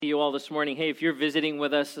You all this morning. Hey, if you're visiting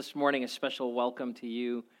with us this morning, a special welcome to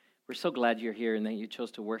you. We're so glad you're here and that you chose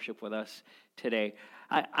to worship with us today.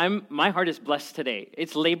 My heart is blessed today.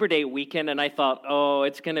 It's Labor Day weekend, and I thought,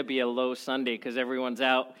 it's going to be a low Sunday because everyone's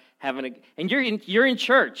out and you're in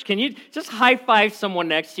church. Can you just high five someone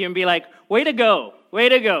next to you and be like, way to go, way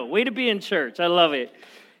to be in church. I love it.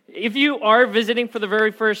 If you are visiting for the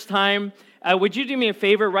very first time, would you do me a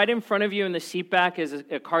favor? Right in front of you in the seat back is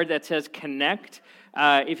a card that says Connect.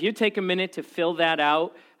 If you take a minute to fill that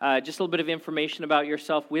out, just a little bit of information about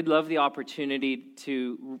yourself, we'd love the opportunity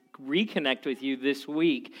to reconnect with you this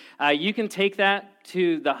week. You can take that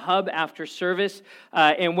to the hub after service,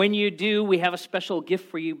 and when you do, we have a special gift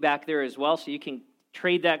for you back there as well, so you can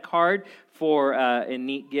trade that card for a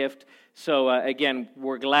neat gift. So again,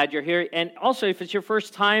 we're glad you're here. And also, if it's your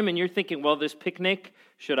first time and you're thinking, well, this picnic,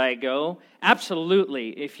 should I go? Absolutely.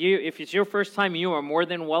 If it's your first time, you are more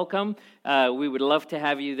than welcome. We would love to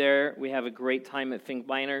have you there. We have a great time at Think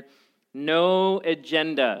Minor. No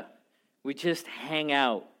agenda. We just hang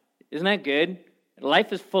out. Isn't that good?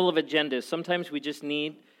 Life is full of agendas. Sometimes we just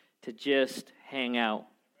need to just hang out.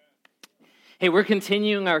 Hey, we're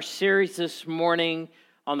continuing our series this morning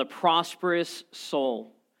on the prosperous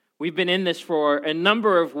soul. We've been in this for a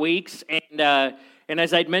number of weeks, and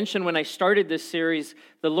as I'd mentioned when I started this series,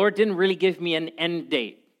 the Lord didn't really give me an end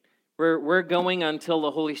date. We're going until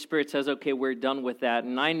the Holy Spirit says, okay, we're done with that.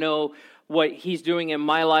 And I know what He's doing in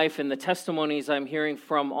my life, and the testimonies I'm hearing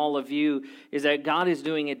from all of you is that God is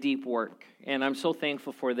doing a deep work. And I'm so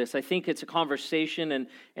thankful for this. I think it's a conversation,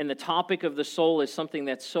 and the topic of the soul is something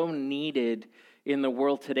that's so needed in the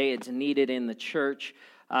world today. It's needed in the church.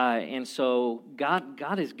 And so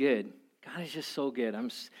God is good. God is just so good.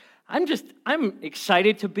 I'm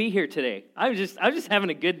excited to be here today. I'm just having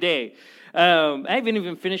a good day. I haven't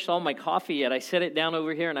even finished all my coffee yet. I set it down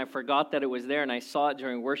over here and I forgot that it was there, and I saw it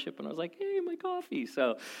during worship and I was like, hey, my coffee.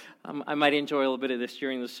 So I might enjoy a little bit of this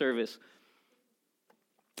during the service.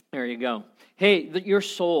 There you go. Hey, your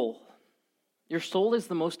soul is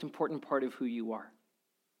the most important part of who you are.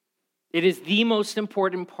 It is the most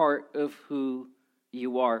important part of who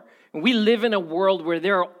you are. And we live in a world where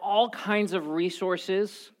there are all kinds of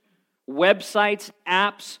resources, websites,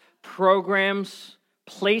 apps, programs,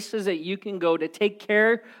 places that you can go to take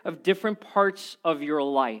care of different parts of your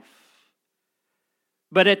life.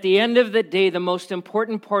 But at the end of the day, the most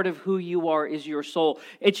important part of who you are is your soul.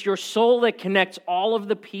 It's your soul that connects all of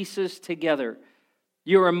the pieces together.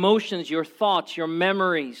 Your emotions, your thoughts, your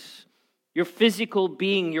memories, your physical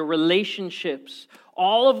being, your relationships,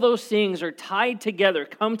 all of those things are tied together,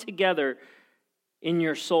 come together in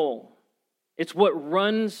your soul. It's what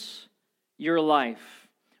runs your life.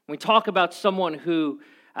 When we talk about someone who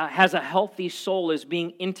has a healthy soul as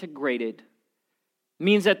being integrated, it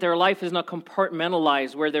means that their life is not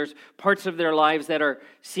compartmentalized, where there's parts of their lives that are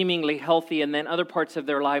seemingly healthy and then other parts of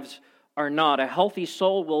their lives are not. A healthy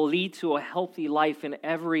soul will lead to a healthy life in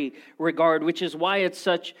every regard, which is why it's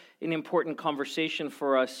such an important conversation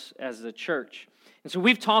for us as the church. And so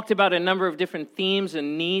we've talked about a number of different themes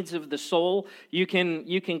and needs of the soul. You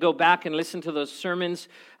can go back and listen to those sermons.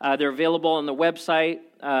 They're available on the website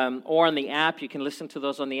or on the app. You can listen to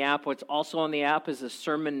those on the app. What's also on the app is the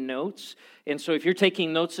sermon notes. And so if you're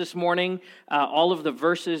taking notes this morning, all of the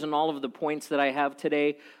verses and all of the points that I have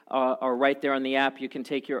today are right there on the app. You can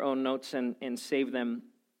take your own notes and save them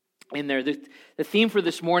in there. The theme for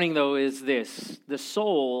this morning, though, is this: the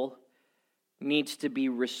soul needs to be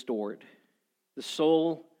restored. The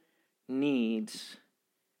soul needs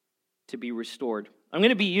to be restored. I'm going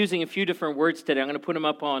to be using a few different words today. I'm going to put them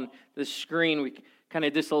up on the screen. We kind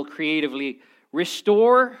of did this a little creatively.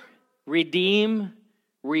 Restore, redeem,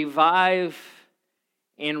 revive,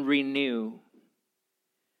 and renew.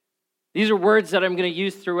 These are words that I'm going to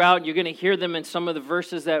use throughout. You're going to hear them in some of the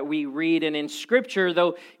verses that we read. And in Scripture,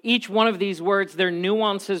 though each one of these words, their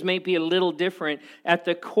nuances may be a little different, at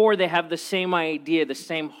the core they have the same idea, the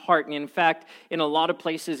same heart. And in fact, in a lot of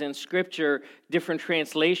places in Scripture, different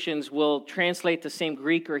translations will translate the same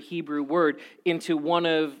Greek or Hebrew word into one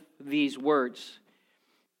of these words.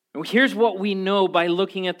 And here's what we know by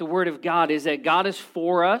looking at the Word of God, is that God is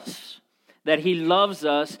for us, that He loves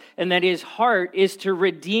us, and that His heart is to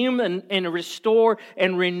redeem and restore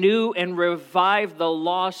and renew and revive the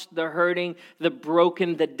lost, the hurting, the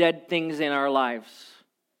broken, the dead things in our lives.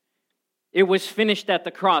 It was finished at the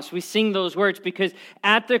cross. We sing those words because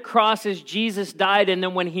at the cross, as Jesus died, and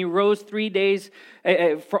then when He rose rose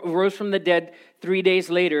from the dead 3 days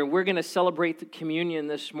later, we're going to celebrate the communion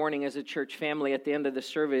this morning as a church family at the end of the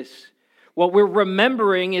service. what we're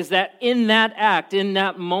remembering is that in that act, in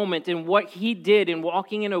that moment, in what he did in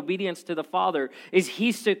walking in obedience to the Father, is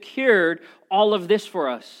he secured all of this for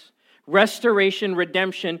us. Restoration,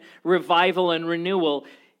 redemption, revival, and renewal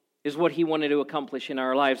is what he wanted to accomplish in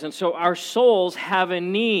our lives. And so our souls have a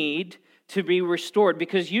need to be restored,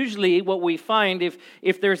 because usually what we find,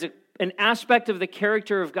 if there's an aspect of the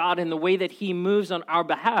character of God and the way that he moves on our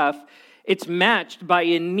behalf, it's matched by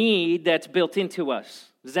a need that's built into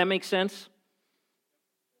us. Does that make sense?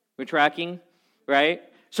 We're tracking, right?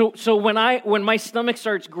 So when my stomach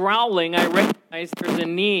starts growling, I recognize there's a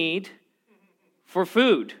need for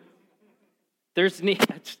food. There's need.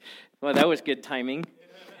 Well, that was good timing.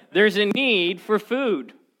 There's a need for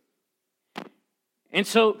food. And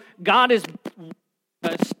so God is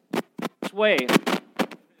this way.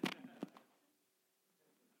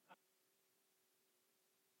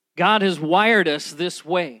 God has wired us this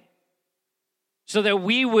way so that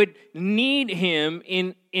we would need him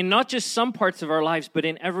in not just some parts of our lives, but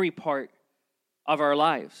in every part of our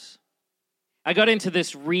lives. I got into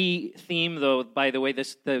this theme, though, by the way,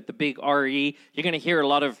 the big R-E. You're going to hear a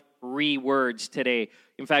lot of words today.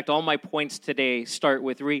 In fact, all my points today start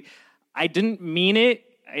with I didn't mean it,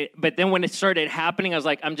 but then when it started happening, I was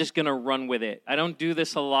like, I'm just going to run with it. I don't do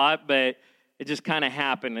this a lot, but it just kind of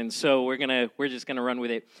happened, and so we're just going to run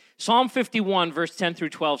with it. Psalm 51, verse 10 through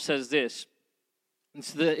 12 says this.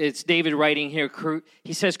 It's David writing here.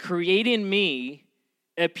 He says, "Create in me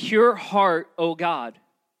a pure heart, O God,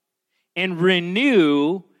 and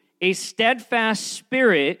renew a steadfast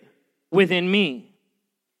spirit within me.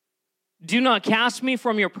 Do not cast me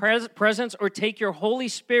from your presence or take your Holy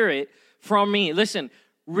Spirit from me." Listen,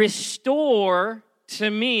 restore to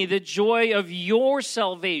me the joy of your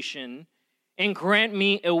salvation and grant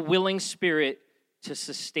me a willing spirit to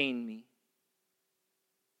sustain me.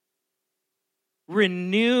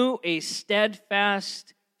 Renew a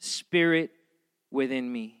steadfast spirit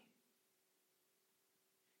within me.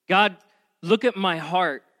 God, look at my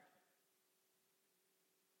heart.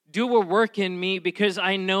 Do a work in me because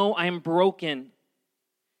I know I'm broken.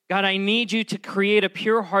 God, I need you to create a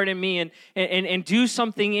pure heart in me and do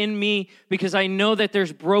something in me because I know that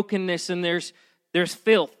there's brokenness and there's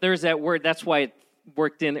filth. There's that word. That's why it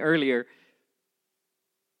worked in earlier.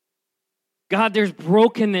 God, there's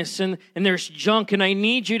brokenness and there's junk, and I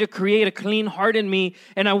need you to create a clean heart in me,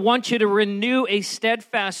 and I want you to renew a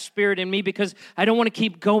steadfast spirit in me because I don't want to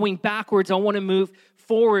keep going backwards. I want to move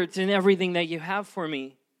forwards in everything that you have for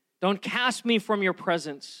me. Don't cast me from your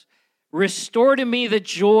presence. Restore to me the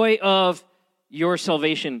joy of your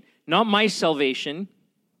salvation, not my salvation.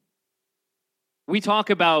 We talk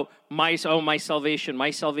about my salvation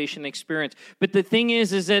experience. But the thing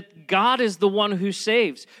is that God is the one who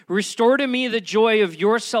saves. Restore to me the joy of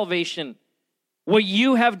your salvation. What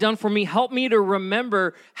you have done for me. Help me to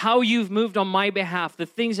remember how you've moved on my behalf, the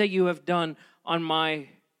things that you have done on my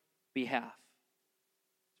behalf.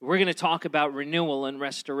 We're going to talk about renewal and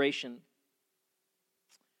restoration.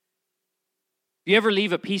 If you ever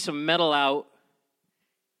leave a piece of metal out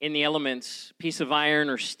in the elements, piece of iron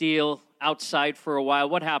or steel outside for a while,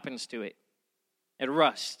 what happens to it? It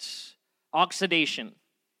rusts. Oxidation.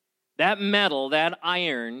 That metal, that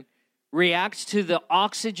iron, reacts to the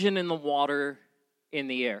oxygen in the water in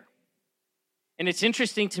the air. And it's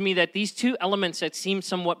interesting to me that these two elements that seem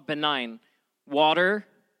somewhat benign, water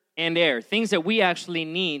and air, things that we actually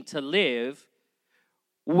need to live,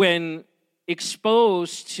 when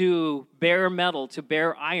exposed to bare metal, to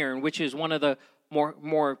bare iron, which is one of the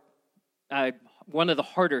one of the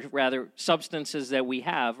harder, substances that we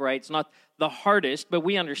have, right? It's not the hardest, but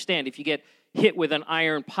we understand if you get hit with an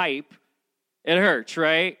iron pipe, it hurts,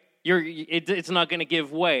 right? It's not going to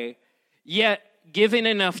give way. Yet, given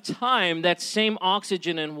enough time, that same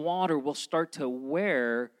oxygen and water will start to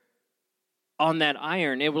wear on that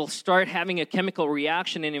iron. It will start having a chemical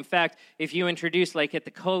reaction. And in fact, if you introduce, like at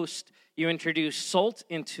the coast, you introduce salt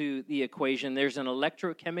into the equation, there's an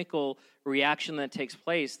electrochemical reaction that takes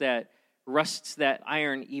place that rusts that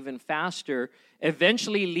iron even faster,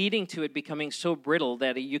 eventually leading to it becoming so brittle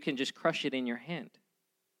that you can just crush it in your hand.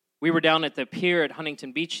 We were down at the pier at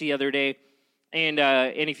Huntington Beach the other day, and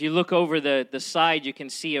if you look over the side, you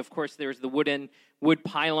can see, of course, there's the wood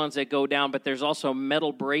pylons that go down, but there's also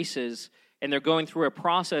metal braces, and they're going through a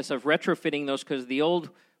process of retrofitting those because the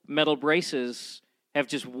old metal braces have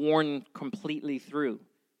just worn completely through.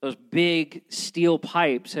 Those big steel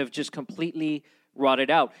pipes have just completely rotted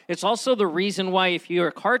out. It's also the reason why if you're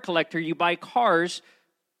a car collector, you buy cars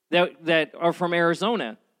that are from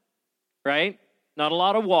Arizona, right? not a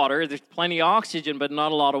lot of water. There's plenty of oxygen, but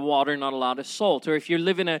not a lot of water, not a lot of salt. Or if you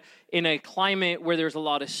live in a climate where there's a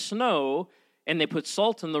lot of snow and they put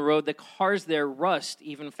salt on the road, the cars there rust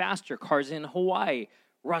even faster. Cars in Hawaii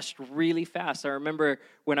rust really fast. I remember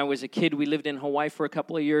when I was a kid, we lived in Hawaii for a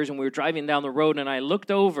couple of years, and we were driving down the road, and I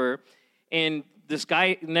looked over, and this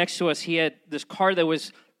guy next to us, he had this car that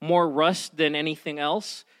was more rust than anything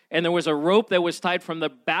else, and there was a rope that was tied from the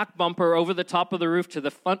back bumper over the top of the roof to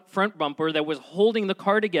the front bumper that was holding the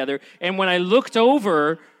car together. And when I looked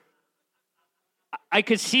over, I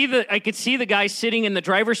could see the guy sitting in the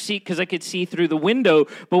driver's seat because I could see through the window.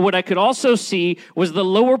 But what I could also see was the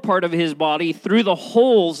lower part of his body through the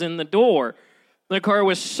holes in the door. The car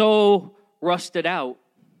was so rusted out.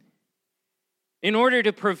 In order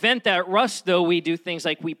to prevent that rust, though, we do things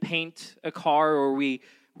like we paint a car, or we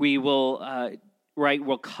will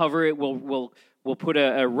we'll cover it. We'll put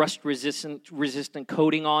a rust resistant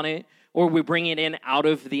coating on it, or we bring it in out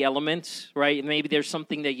of the elements, right? Maybe there's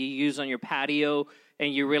something that you use on your patio,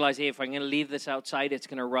 and you realize, hey, if I'm going to leave this outside, it's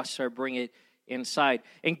going to rust, so I bring it inside.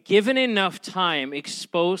 And given enough time,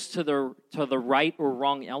 exposed to the right or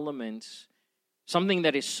wrong elements, something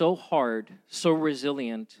that is so hard, so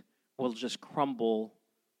resilient, will just crumble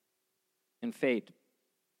and fade.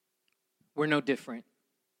 We're no different.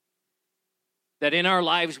 That in our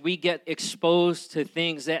lives, we get exposed to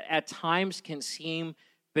things that at times can seem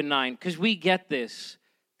benign. Because we get this.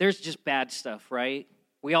 There's just bad stuff, right?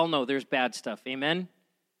 We all know there's bad stuff. Amen?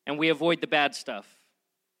 And we avoid the bad stuff.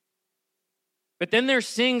 But then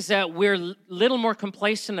there's things that we're a little more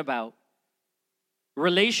complacent about.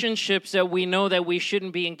 Relationships that we know that we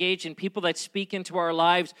shouldn't be engaged in. People that speak into our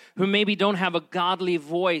lives who maybe don't have a godly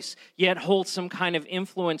voice, yet hold some kind of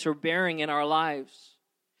influence or bearing in our lives.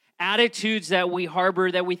 Attitudes that we harbor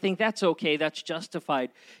that we think that's okay, that's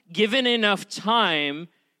justified. Given enough time,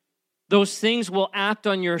 those things will act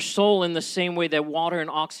on your soul in the same way that water and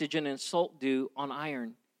oxygen and salt do on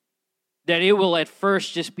iron. That it will at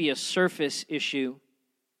first just be a surface issue,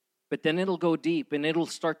 but then it'll go deep and it'll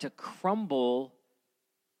start to crumble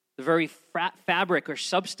the very fabric or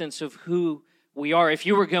substance of who we are. If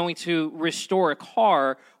you were going to restore a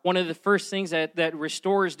car, one of the first things that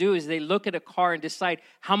restorers do is they look at a car and decide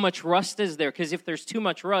how much rust is there. Because if there's too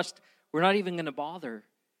much rust, we're not even going to bother.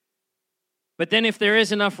 But then if there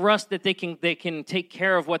is enough rust that they can take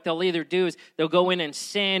care of, what they'll either do is they'll go in and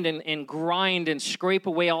sand and grind and scrape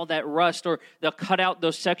away all that rust, or they'll cut out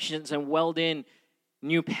those sections and weld in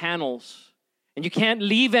new panels. And you can't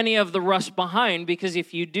leave any of the rust behind, because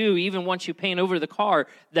if you do, even once you paint over the car,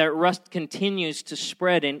 that rust continues to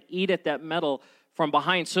spread and eat at that metal from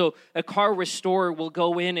behind. So a car restorer will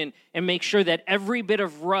go in and make sure that every bit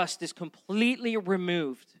of rust is completely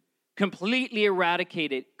removed, completely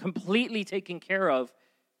eradicated, completely taken care of,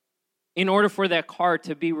 in order for that car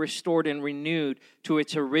to be restored and renewed to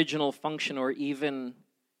its original function, or even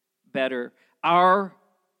better. Our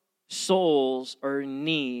souls are in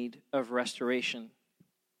need of restoration.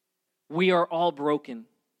 We are all broken.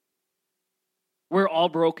 We're all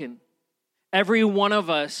broken. Every one of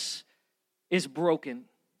us is broken.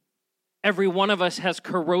 Every one of us has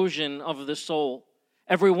corrosion of the soul.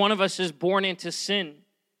 Every one of us is born into sin.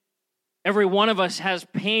 Every one of us has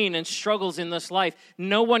pain and struggles in this life.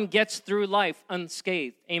 No one gets through life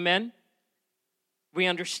unscathed. Amen? We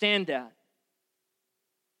understand that.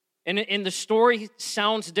 And the story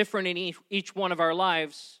sounds different in each one of our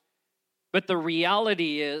lives, but the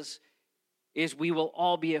reality is we will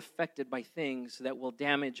all be affected by things that will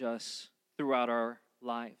damage us throughout our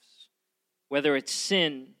lives. Whether it's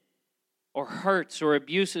sin, or hurts, or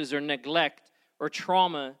abuses, or neglect, or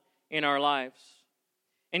trauma in our lives.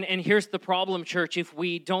 And here's the problem, church. If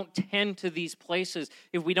we don't tend to these places,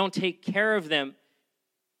 if we don't take care of them,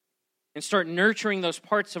 and start nurturing those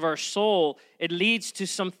parts of our soul, it leads to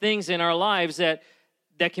some things in our lives that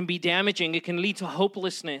can be damaging. It can lead to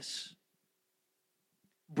hopelessness,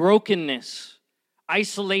 brokenness,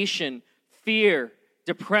 isolation, fear,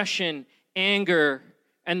 depression, anger,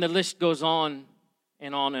 and the list goes on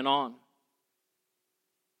and on and on.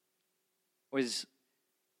 I was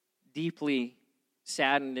deeply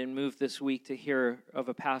saddened and moved this week to hear of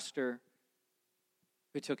a pastor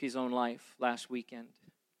who took his own life last weekend.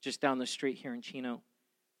 Just down the street here in Chino.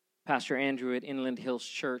 Pastor Andrew at Inland Hills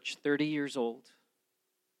Church, 30 years old.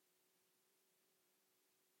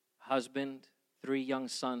 Husband, 3 young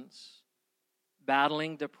sons.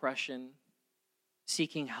 Battling depression,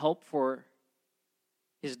 seeking help for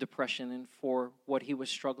his depression and for what he was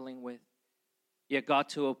struggling with. Yet got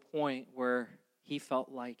to a point where he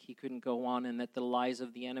felt like he couldn't go on and that the lies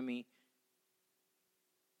of the enemy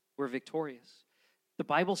were victorious. The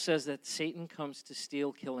Bible says that Satan comes to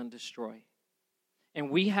steal, kill, and destroy. And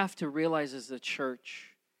we have to realize as a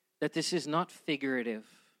church that this is not figurative.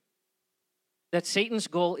 That Satan's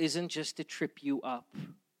goal isn't just to trip you up,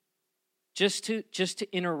 just to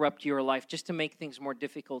interrupt your life, just to make things more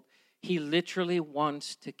difficult. He literally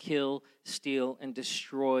wants to kill, steal, and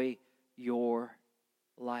destroy your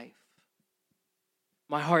life.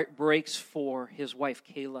 My heart breaks for his wife,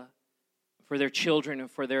 Kayla, for their children, and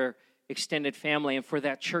for their extended family, and for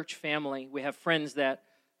that church family. We have friends that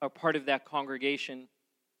are part of that congregation.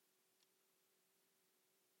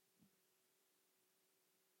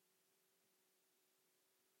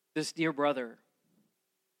 This dear brother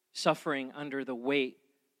suffering under the weight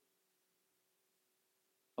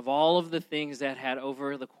of all of the things that had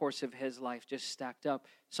over the course of his life just stacked up.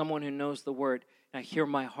 Someone who knows the word. Now hear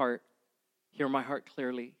my heart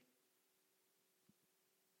clearly.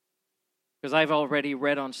 Because I've already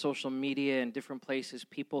read on social media and different places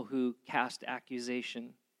people who cast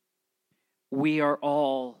accusation. We are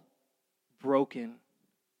all broken.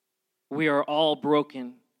 We are all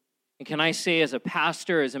broken. And can I say, as a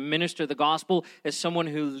pastor, as a minister of the gospel, as someone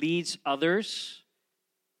who leads others,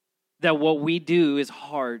 that what we do is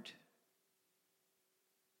hard.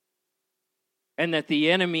 And that the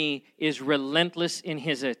enemy is relentless in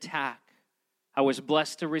his attack. I was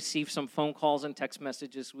blessed to receive some phone calls and text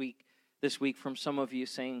messages this week from some of you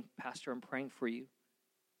saying, Pastor, I'm praying for you.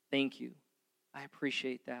 Thank you. I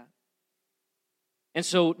appreciate that. And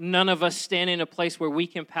so none of us stand in a place where we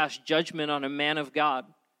can pass judgment on a man of God.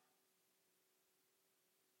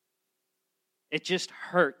 It just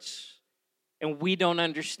hurts. And we don't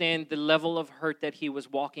understand the level of hurt that he was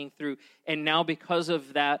walking through. And now because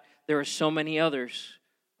of that, there are so many others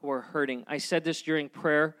who are hurting. I said this during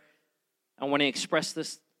prayer. I want to express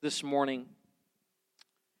this morning.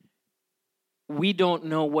 We don't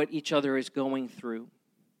know what each other is going through.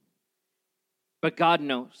 But God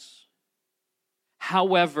knows.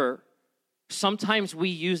 However, sometimes we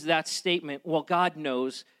use that statement, well, God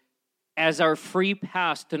knows, as our free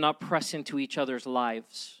pass to not press into each other's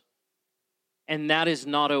lives. And that is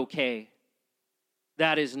not okay.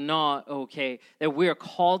 That is not okay. That we are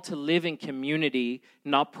called to live in community,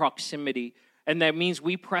 not proximity. And that means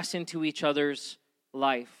we press into each other's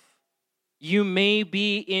life. You may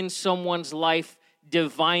be in someone's life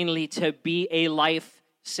divinely to be a life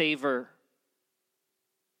saver.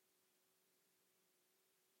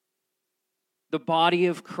 The body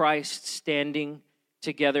of Christ standing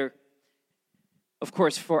together. Of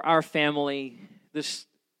course, for our family, this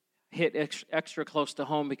hit extra close to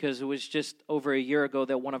home because it was just over a year ago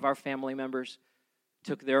that one of our family members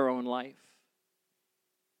took their own life.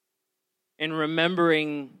 And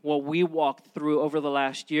remembering what we walked through over the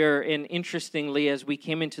last year, and interestingly, as we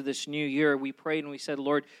came into this new year, we prayed and we said,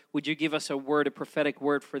 Lord, would you give us a word, a prophetic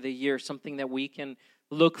word for the year, something that we can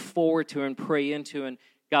look forward to and pray into. And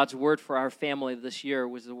God's word for our family this year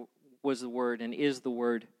was the word and is the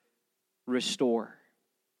word, restore.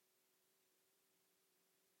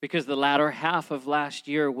 Because the latter half of last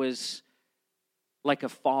year was like a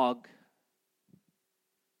fog.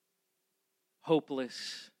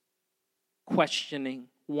 Hopeless, questioning,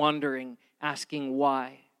 wondering, asking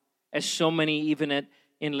why. As so many, even at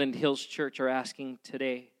Inland Hills Church, are asking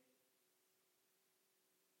today.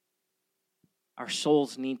 Our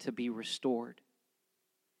souls need to be restored.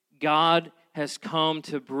 God has come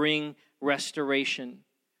to bring restoration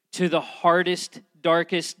to the hardest,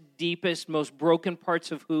 darkest, deepest, most broken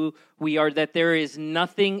parts of who we are, that there is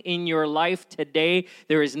nothing in your life today,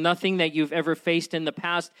 there is nothing that you've ever faced in the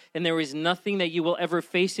past, and there is nothing that you will ever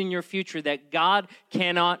face in your future that God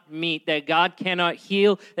cannot meet, that God cannot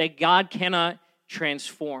heal, that God cannot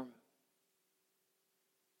transform.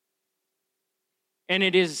 And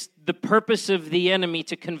it is the purpose of the enemy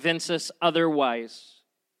to convince us otherwise.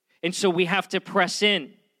 And so we have to press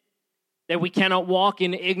in. That we cannot walk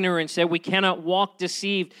in ignorance, that we cannot walk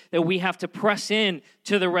deceived, that we have to press in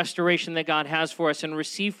to the restoration that God has for us and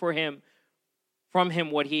receive from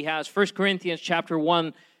Him what He has. 1 Corinthians chapter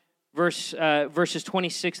 1, verses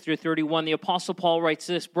 26 through 31, the Apostle Paul writes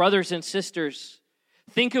this, brothers and sisters,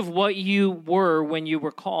 think of what you were when you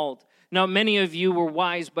were called. Not many of you were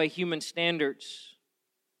wise by human standards.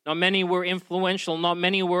 Not many were influential, not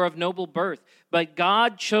many were of noble birth. But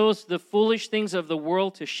God chose the foolish things of the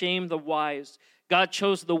world to shame the wise. God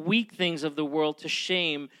chose the weak things of the world to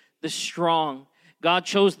shame the strong. God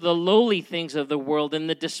chose the lowly things of the world and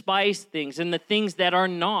the despised things and the things that are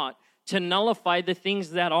not to nullify the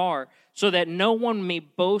things that are, so that no one may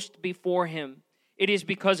boast before Him. It is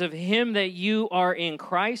because of Him that you are in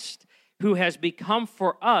Christ, who has become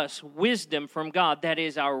for us wisdom from God. That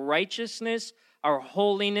is our righteousness, our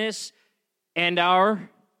holiness, and our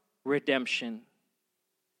redemption.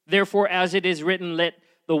 Therefore, as it is written, let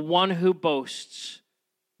the one who boasts,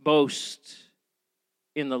 boast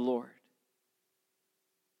in the Lord.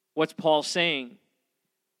 What's Paul saying?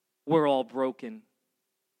 We're all broken.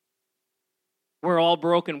 We're all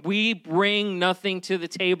broken. We bring nothing to the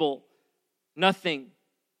table. Nothing.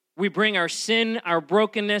 We bring our sin, our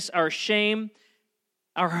brokenness, our shame,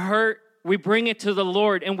 our hurt. We bring it to the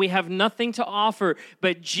Lord, and we have nothing to offer.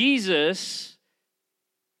 But Jesus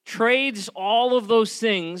trades all of those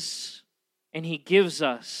things, and he gives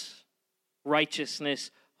us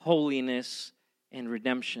righteousness, holiness, and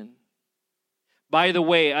redemption. By the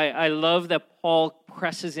way, I love that Paul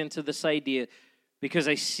presses into this idea because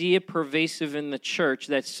I see it pervasive in the church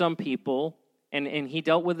that some people, and he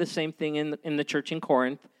dealt with the same thing in the church in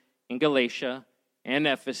Corinth, in Galatia, and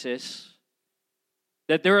Ephesus,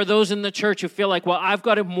 that there are those in the church who feel like, well, I've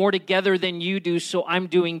got it more together than you do, so I'm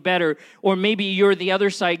doing better. Or maybe you're the other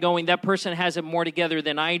side going, that person has it more together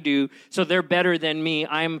than I do, so they're better than me.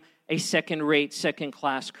 I'm a second-rate,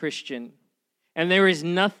 second-class Christian. And there is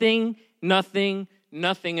nothing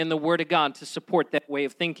in the Word of God to support that way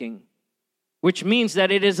of thinking, which means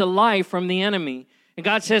that it is a lie from the enemy. And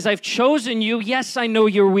God says, I've chosen you. Yes, I know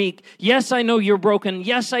you're weak. Yes, I know you're broken.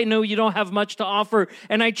 Yes, I know you don't have much to offer.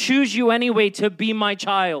 And I choose you anyway to be my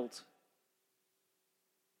child,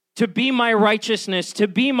 to be my righteousness, to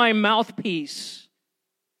be my mouthpiece,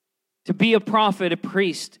 to be a prophet, a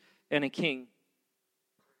priest, and a king.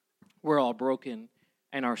 We're all broken,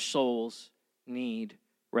 and our souls need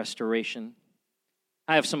restoration.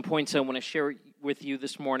 I have some points I want to share with you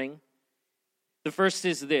this morning. The first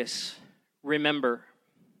is this: remember.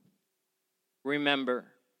 Remember.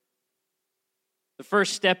 The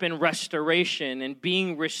first step in restoration and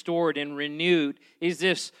being restored and renewed is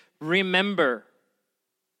this: remember.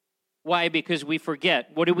 Why? Because we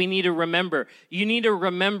forget. What do we need to remember? You need to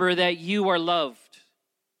remember that you are loved.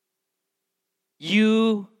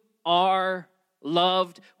 You are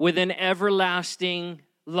loved with an everlasting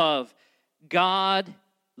love. God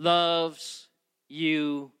loves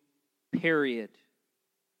you, period.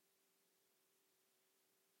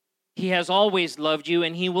 He has always loved you,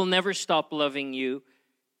 and he will never stop loving you.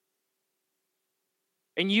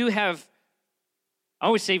 And you have, I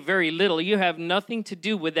would say very little, you have nothing to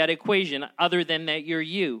do with that equation other than that you're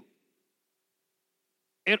you.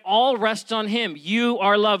 It all rests on him. You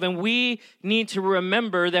are loved, and we need to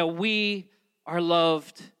remember that we are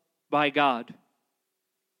loved by God.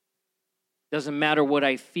 Doesn't matter what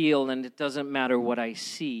I feel, and it doesn't matter what I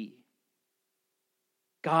see.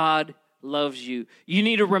 God loves you. You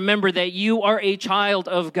need to remember that you are a child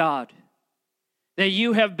of God, that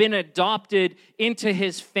you have been adopted into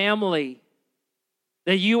his family,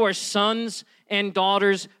 that you are sons and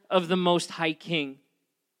daughters of the Most High King,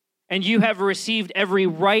 and you have received every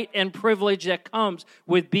right and privilege that comes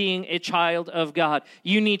with being a child of God.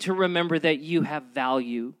 You need to remember that you have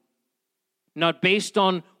value, not based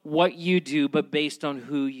on what you do, but based on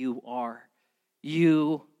who you are.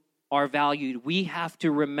 You are valued. We have to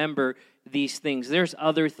remember these things. There's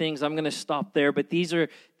other things. I'm going to stop there, but these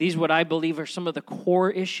what I believe are some of the core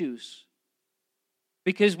issues.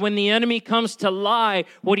 Because when the enemy comes to lie,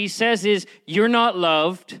 what he says is, you're not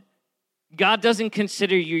loved. God doesn't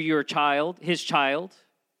consider you your child, his child,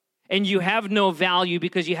 and you have no value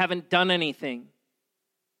because you haven't done anything.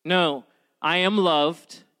 No, I am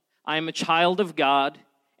loved. I am a child of God,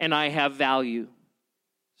 and I have value.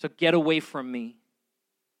 So get away from me.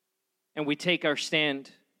 And we take our stand.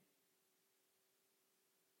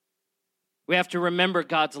 We have to remember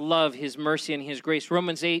God's love, his mercy, and his grace.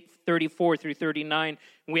 Romans 8:34 through 39.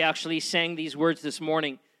 We actually sang these words this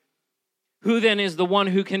morning. Who then is the one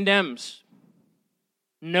who condemns?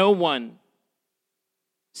 No one.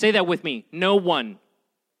 Say that with me. No one.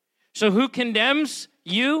 So who condemns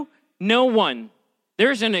you? No one.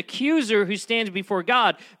 There's an accuser who stands before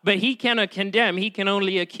God, but he cannot condemn. He can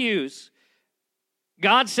only accuse.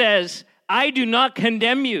 God says, I do not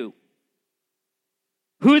condemn you.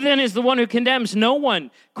 Who then is the one who condemns? No one.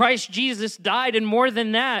 Christ Jesus died, and more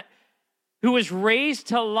than that, who was raised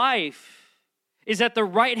to life, is at the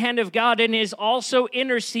right hand of God and is also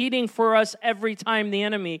interceding for us every time the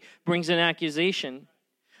enemy brings an accusation.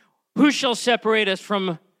 Who shall separate us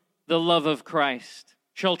from the love of Christ?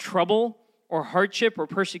 Shall trouble or hardship or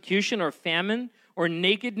persecution or famine or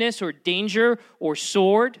nakedness or danger or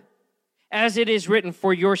sword? As it is written,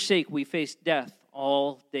 for your sake we face death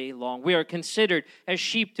all day long. We are considered as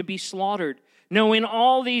sheep to be slaughtered. No, in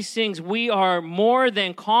all these things we are more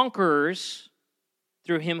than conquerors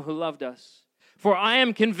through him who loved us. For I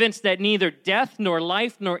am convinced that neither death, nor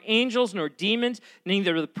life, nor angels, nor demons,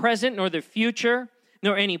 neither the present nor the future,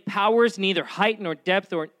 nor any powers, neither height nor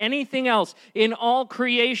depth, or anything else in all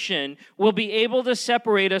creation will be able to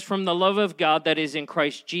separate us from the love of God that is in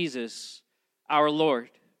Christ Jesus, our Lord.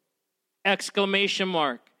 Exclamation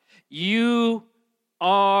mark. You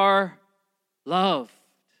are loved.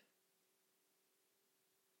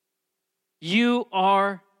 You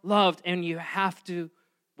are loved, and you have to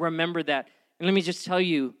remember that. And let me just tell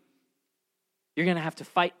you, you're going to have to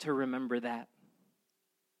fight to remember that.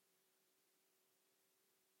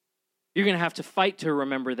 You're going to have to fight to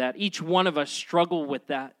remember that. Each one of us struggle with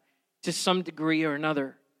that to some degree or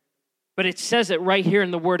another. But it says it right here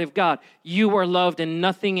in the Word of God. You are loved, and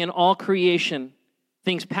nothing in all creation,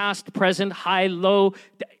 things past, present, high, low.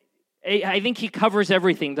 I think he covers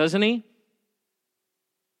everything, doesn't he?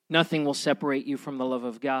 Nothing will separate you from the love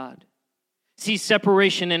of God. See,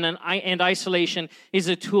 separation and isolation is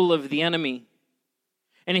a tool of the enemy.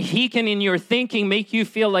 And he can, in your thinking, make you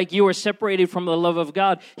feel like you are separated from the love of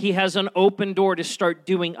God. He has an open door to start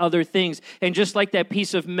doing other things. And just like that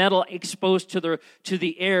piece of metal exposed to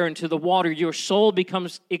the air and to the water, your soul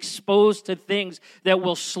becomes exposed to things that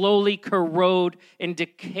will slowly corrode and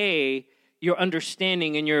decay your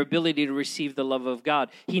understanding and your ability to receive the love of God.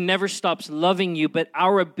 He never stops loving you, but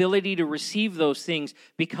our ability to receive those things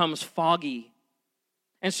becomes foggy.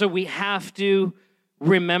 And so we have to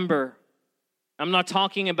remember. I'm not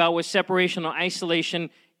talking about with separation or isolation,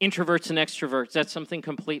 introverts and extroverts. That's something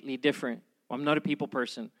completely different. I'm not a people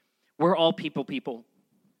person. We're all people.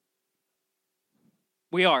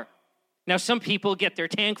 We are. Now, some people get their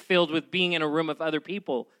tank filled with being in a room of other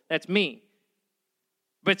people. That's me.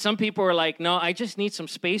 But some people are like, no, I just need some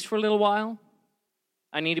space for a little while.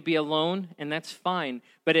 I need to be alone, and that's fine.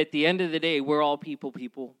 But at the end of the day, we're all people.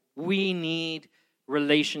 We need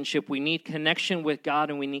relationship. We need connection with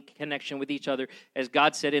God, and we need connection with each other. As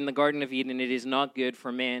God said in the Garden of Eden, it is not good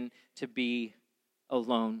for man to be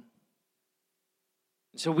alone.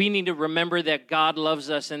 So we need to remember that God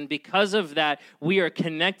loves us, and because of that, we are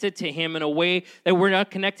connected to him in a way that we're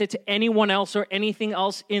not connected to anyone else or anything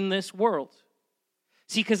else in this world.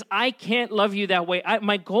 See, because I can't love you that way.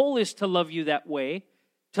 My goal is to love you that way,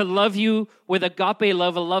 to love you with agape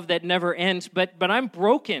love, a love that never ends, but I'm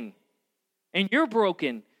broken. And you're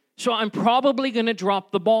broken. So I'm probably going to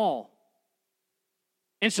drop the ball.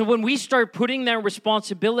 And so when we start putting that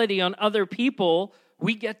responsibility on other people,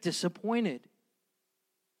 we get disappointed.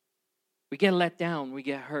 We get let down. We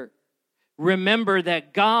get hurt. Remember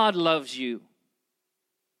that God loves you.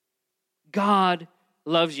 God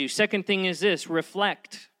loves you. Second thing is this,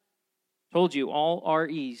 reflect. Told you, all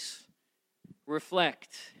REs.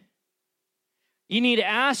 Reflect. You need to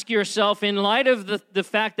ask yourself, in light of the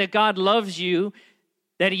fact that God loves you,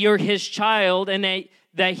 that you're his child, and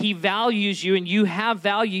that he values you and you have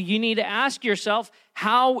value, you need to ask yourself,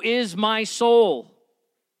 how is my soul?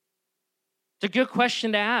 It's a good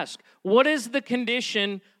question to ask. What is the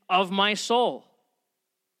condition of my soul?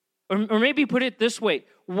 Or maybe put it this way,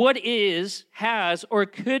 what is, has, or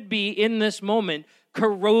could be in this moment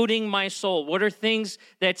corroding my soul? What are things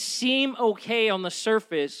that seem okay on the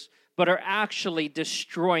surface, but are actually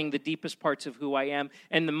destroying the deepest parts of who I am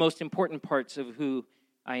and the most important parts of who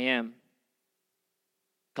I am?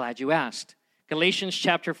 Glad you asked. Galatians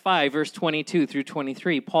chapter 5, verse 22 through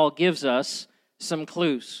 23, Paul gives us some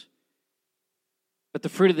clues. But the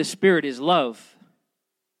fruit of the Spirit is love,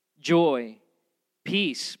 joy,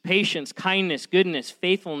 peace, patience, kindness, goodness,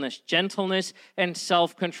 faithfulness, gentleness, and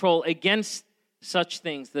self-control. Against such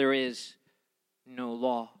things there is no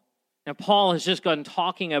law. Now, Paul has just gotten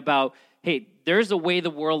talking about, hey, there's a way the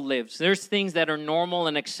world lives. There's things that are normal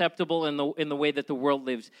and acceptable in the way that the world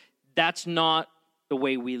lives. That's not the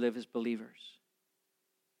way we live as believers.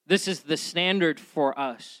 This is the standard for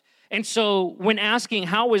us. And so when asking,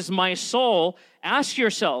 how is my soul, ask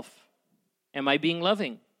yourself, am I being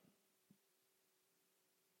loving?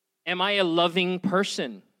 Am I a loving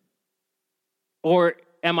person? Or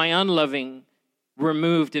am I unloving,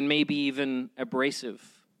 removed, and maybe even abrasive?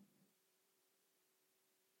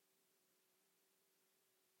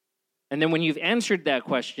 And then when you've answered that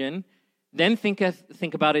question, then think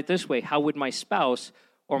about it this way. How would my spouse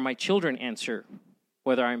or my children answer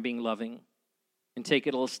whether I'm being loving? And take it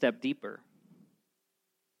a little step deeper.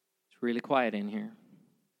 It's really quiet in here.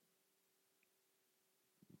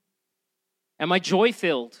 Am I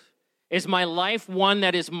joy-filled? Is my life one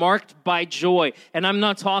that is marked by joy? And I'm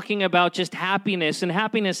not talking about just happiness, and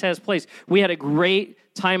happiness has place. We had a great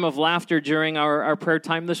time of laughter during our prayer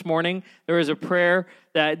time this morning. There was a prayer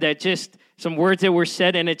that just, some words that were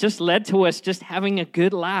said, and it just led to us just having a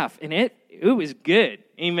good laugh. And it was good.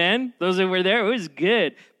 Amen? Those that were there, it was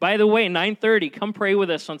good. By the way, 9:30, come pray with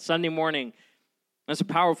us on Sunday morning. That's a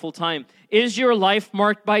powerful time. Is your life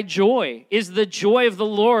marked by joy? Is the joy of the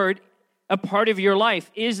Lord a part of your life?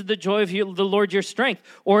 Is the joy of the Lord your strength?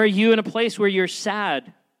 Or are you in a place where you're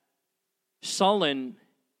sad, sullen,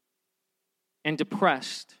 and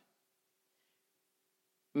depressed?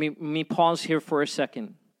 Let me pause here for a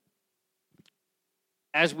second.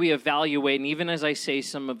 As we evaluate, and even as I say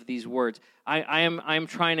some of these words, I'm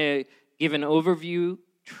trying to give an overview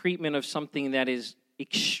treatment of something that is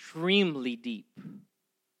extremely deep.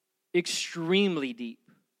 Extremely deep.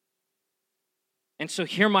 And so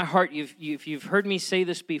hear my heart. If you've heard me say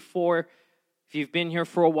this before, if you've been here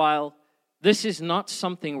for a while, this is not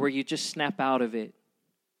something where you just snap out of it.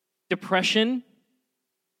 Depression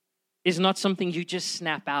is not something you just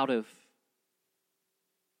snap out of.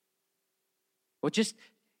 Or just,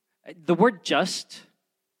 the word just,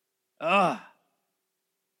 I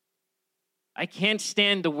can't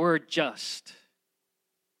stand the word just.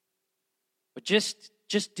 But just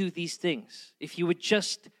do these things. If you would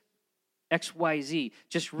just XYZ,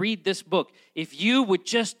 just read this book. If you would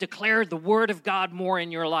just declare the word of God more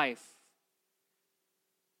in your life.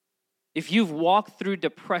 If you've walked through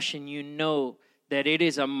depression, you know that it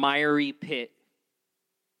is a miry pit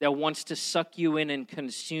that wants to suck you in and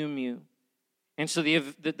consume you. And so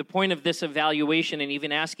the point of this evaluation and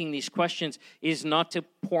even asking these questions is not to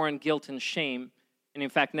pour on guilt and shame. And in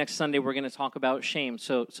fact, next Sunday we're going to talk about shame,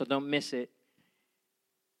 so don't miss it.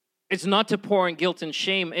 It's not to pour on guilt and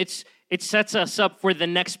shame. It sets us up for the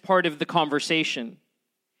next part of the conversation.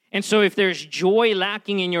 And so if there's joy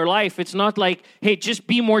lacking in your life, it's not like, hey, just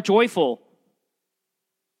be more joyful.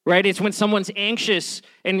 Right? It's when someone's anxious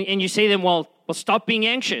and you say to them, well, stop being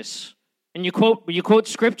anxious. And you quote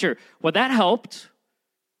scripture. Well, that helped.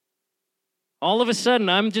 All of a sudden,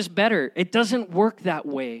 I'm just better. It doesn't work that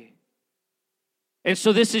way. And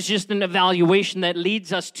so this is just an evaluation that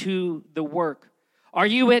leads us to the work. Are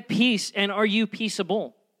you at peace and are you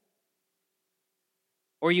peaceable?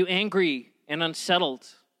 Or are you angry and unsettled?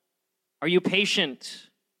 Are you patient?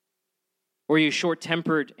 Or are you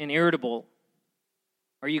short-tempered and irritable?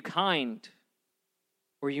 Are you kind?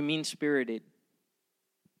 Or are you mean-spirited?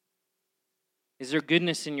 Is there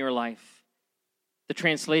goodness in your life? The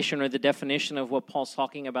translation or the definition of what Paul's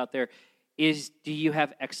talking about there is, do you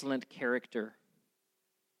have excellent character?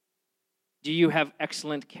 Do you have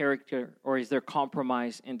excellent character, or is there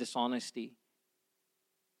compromise and dishonesty?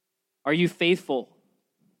 Are you faithful,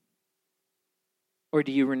 or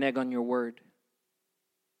do you renege on your word?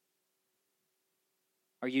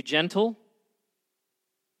 Are you gentle,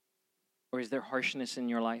 or is there harshness in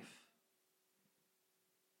your life?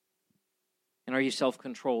 And are you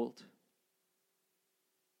self-controlled,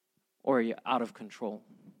 or are you out of control?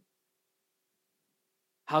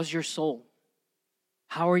 How's your soul?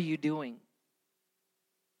 How are you doing?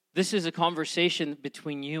 This is a conversation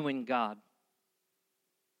between you and God.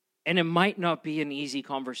 And it might not be an easy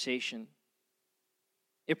conversation.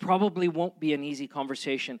 It probably won't be an easy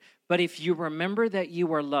conversation. But if you remember that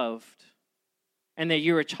you are loved and that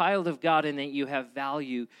you're a child of God and that you have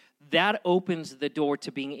value, that opens the door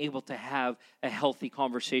to being able to have a healthy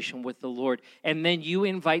conversation with the Lord. And then you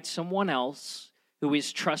invite someone else who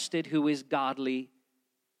is trusted, who is godly,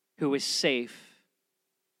 who is safe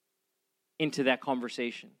into that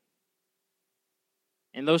conversation.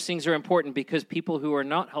 And those things are important because people who are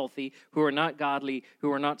not healthy, who are not godly,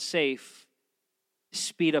 who are not safe,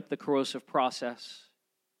 speed up the corrosive process.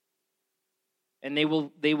 And they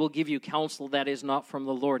will give you counsel that is not from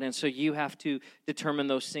the Lord. And so you have to determine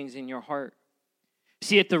those things in your heart.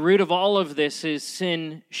 See, at the root of all of this is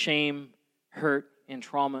sin, shame, hurt, and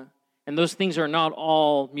trauma. And those things are not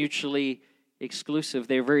all mutually exclusive.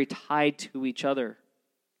 They're very tied to each other.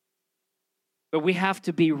 But we have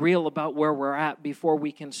to be real about where we're at before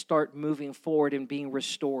we can start moving forward and being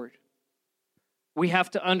restored. We have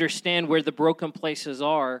to understand where the broken places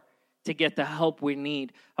are to get the help we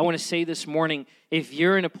need. I want to say this morning, if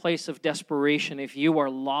you're in a place of desperation, if you are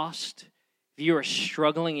lost, if you are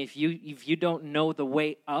struggling, if you don't know the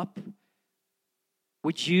way up,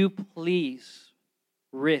 would you please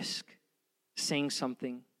risk saying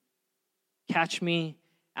something? Catch me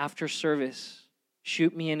after service.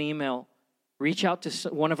 Shoot me an email. Reach out to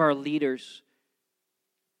one of our leaders.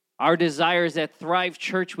 Our desire is that Thrive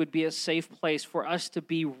Church would be a safe place for us to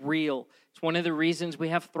be real. It's one of the reasons we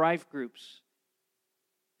have Thrive groups.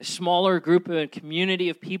 A smaller group, a community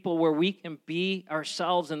of people where we can be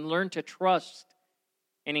ourselves and learn to trust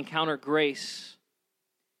and encounter grace.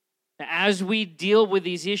 As we deal with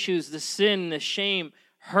these issues, the sin, the shame,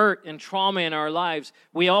 hurt and trauma in our lives,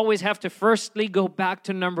 we always have to firstly go back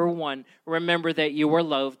to number one. Remember that you are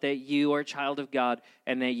loved, that you are a child of God,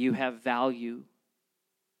 and that you have value.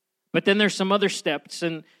 But then there's some other steps,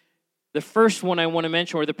 and the first one I want to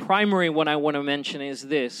mention, or the primary one I want to mention, is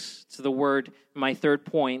this. It's the word, my third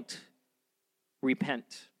point,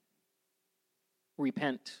 repent.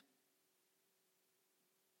 Repent.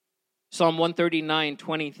 Psalm 139,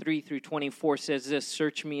 23 through 24 says this,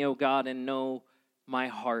 "Search me, O God, and know my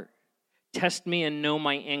heart. Test me and know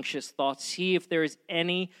my anxious thoughts. See if there is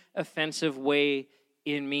any offensive way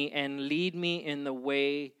in me, and lead me in the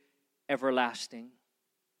way everlasting."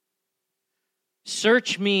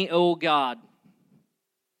 Search me, O God.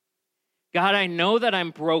 God, I know that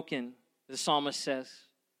I'm broken, the psalmist says.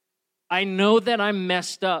 I know that I'm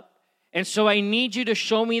messed up. And so I need you to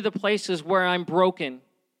show me the places where I'm broken.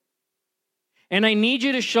 And I need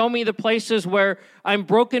you to show me the places where I'm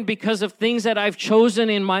broken because of things that I've chosen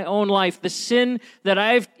in my own life, the sin that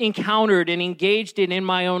I've encountered and engaged in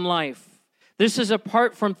my own life. This is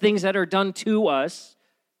apart from things that are done to us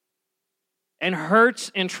and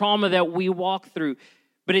hurts and trauma that we walk through.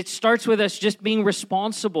 But it starts with us just being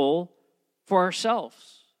responsible for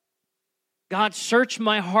ourselves. God, search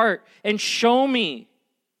my heart and show me,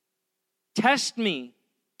 test me,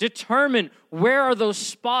 determine where are those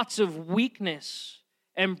spots of weakness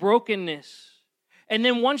and brokenness. And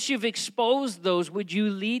then once you've exposed those, would you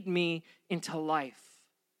lead me into life?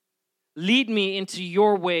 Lead me into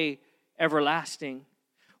your way everlasting.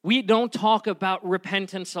 We don't talk about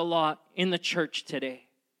repentance a lot in the church today.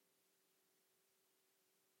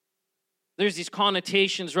 There's these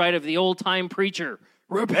connotations, right, of the old-time preacher.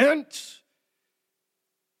 Repent!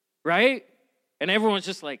 Right? And everyone's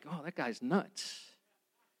just like, oh, that guy's nuts.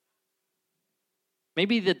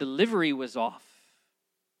 Maybe the delivery was off,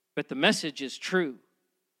 but the message is true.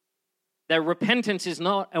 That repentance is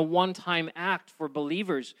not a one-time act for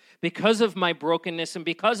believers. Because of my brokenness and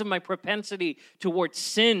because of my propensity towards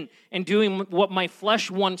sin and doing what my flesh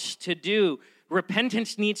wants to do,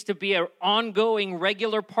 repentance needs to be an ongoing,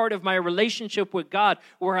 regular part of my relationship with God,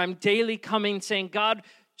 where I'm daily coming saying, God,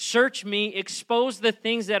 search me, expose the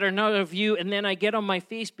things that are not of you, and then I get on my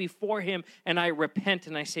face before him and I repent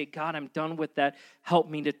and I say, God, I'm done with that. Help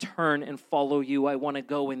me to turn and follow you. I want to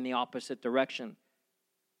go in the opposite direction.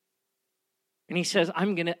 And he says,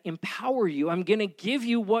 I'm going to empower you. I'm going to give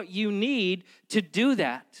you what you need to do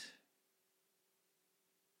that.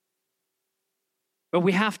 But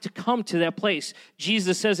we have to come to that place.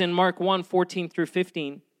 Jesus says in Mark 1, 14 through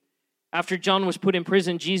 15, after John was put in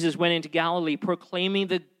prison, Jesus went into Galilee proclaiming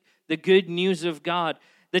the good news of God.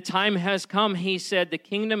 The time has come, he said, the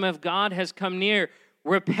kingdom of God has come near.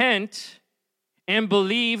 Repent and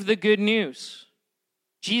believe the good news.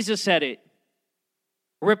 Jesus said it.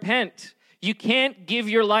 Repent. You can't give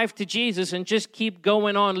your life to Jesus and just keep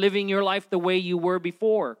going on living your life the way you were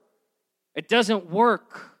before. It doesn't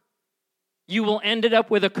work. You will end up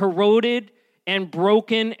with a corroded and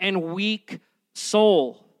broken and weak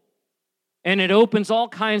soul. And it opens all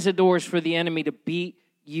kinds of doors for the enemy to beat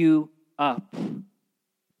you up.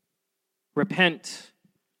 Repent.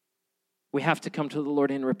 We have to come to the Lord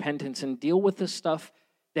in repentance and deal with the stuff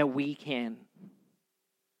that we can.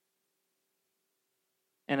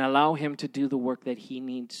 And allow him to do the work that he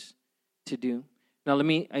needs to do. Now let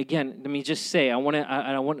me just say, I want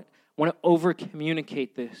to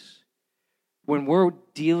over-communicate this. When we're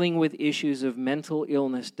dealing with issues of mental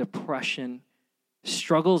illness, depression,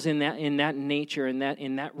 struggles in that nature, in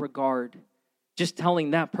that regard, just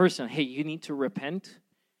telling that person, hey, you need to repent,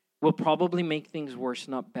 will probably make things worse,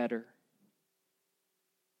 not better.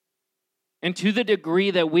 And to the degree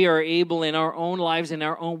that we are able in our own lives, in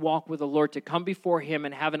our own walk with the Lord, to come before him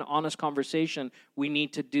and have an honest conversation, we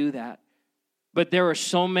need to do that. But there are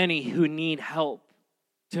so many who need help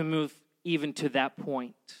to move even to that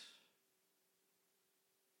point.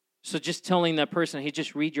 So just telling that person, hey,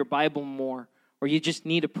 just read your Bible more, or you just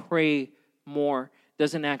need to pray more,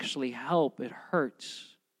 doesn't actually help. It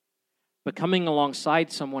hurts. But coming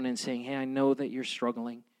alongside someone and saying, hey, I know that you're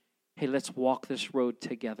struggling. Hey, let's walk this road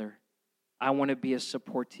together. I want to be a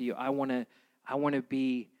support to you. I want to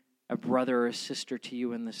be a brother or a sister to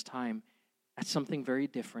you in this time. That's something very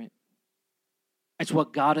different. It's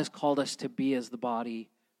what God has called us to be as the body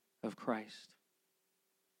of Christ.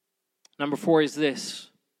 Number 4 is this: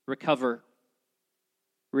 recover.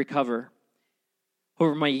 Recover.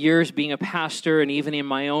 Over my years being a pastor and even in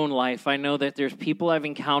my own life, I know that there's people I've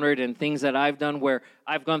encountered and things that I've done where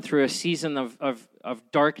I've gone through a season of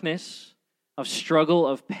darkness, of struggle,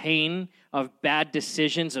 of pain, of bad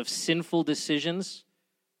decisions, of sinful decisions.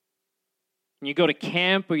 and you go to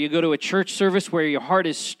camp or you go to a church service where your heart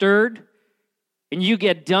is stirred, and you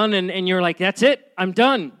get done and you're like, that's it, I'm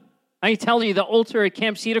done. I tell you, the altar at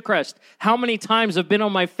Camp Cedar Crest, how many times I've been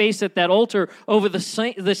on my face at that altar over the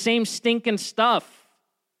same stinking stuff.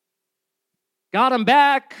 God, I'm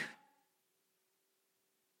back.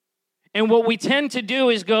 And what we tend to do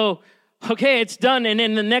is go, okay, it's done. And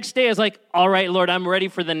then the next day is like, all right, Lord, I'm ready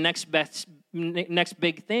for the next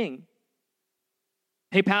big thing.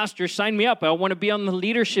 Hey, pastor, sign me up. I want to be on the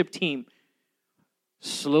leadership team.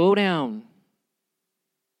 Slow down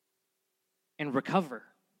and recover.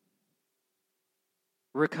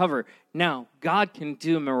 Recover. Now, God can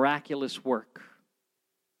do miraculous work,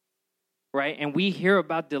 right? And we hear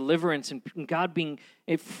about deliverance and God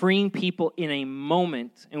freeing people in a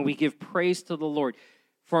moment, and we give praise to the Lord.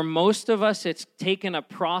 For most of us, it's taken a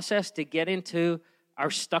process to get into our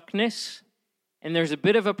stuckness, and there's a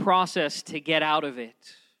bit of a process to get out of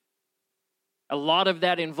it. A lot of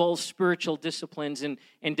that involves spiritual disciplines and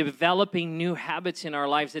developing new habits in our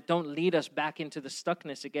lives that don't lead us back into the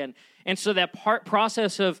stuckness again. And so that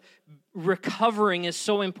process of recovering is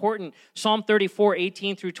so important. Psalm 34,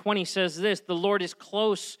 18 through 20 says this, the Lord is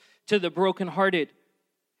close to the brokenhearted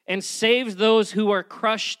and saves those who are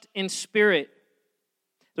crushed in spirit.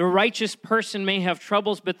 The righteous person may have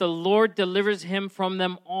troubles, but the Lord delivers him from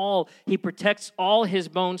them all. He protects all his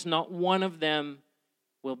bones, not one of them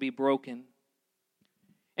will be broken.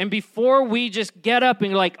 And before we just get up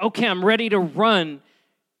and like, okay, I'm ready to run,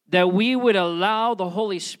 that we would allow the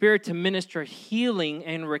Holy Spirit to minister healing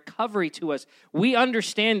and recovery to us. We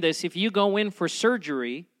understand this. If you go in for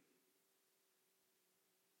surgery,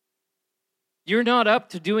 you're not up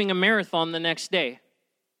to doing a marathon the next day,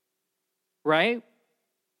 right?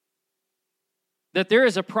 That there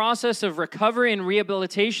is a process of recovery and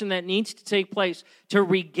rehabilitation that needs to take place to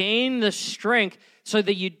regain the strength so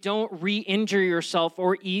that you don't re-injure yourself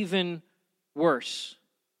or even worse.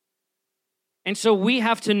 And so we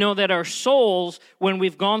have to know that our souls, when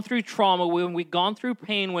we've gone through trauma, when we've gone through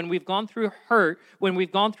pain, when we've gone through hurt, when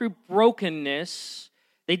we've gone through brokenness,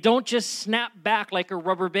 they don't just snap back like a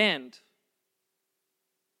rubber band.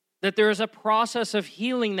 That there is a process of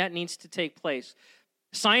healing that needs to take place.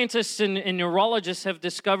 Scientists and neurologists have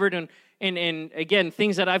discovered, and again,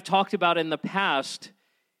 things that I've talked about in the past,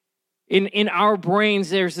 in our brains,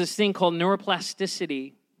 there's this thing called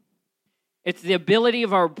neuroplasticity. It's the ability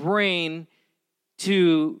of our brain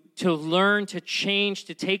to learn, to change,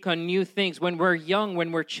 to take on new things. When we're young,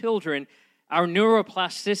 when we're children, our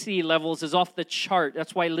neuroplasticity levels is off the chart.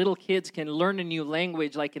 That's why little kids can learn a new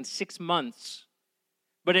language like in 6 months.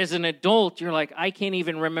 But as an adult, you're like, I can't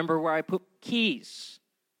even remember where I put keys,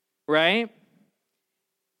 right?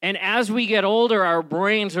 And as we get older, our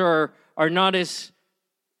brains are not as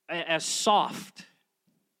soft,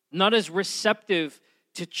 not as receptive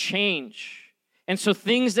to change. And so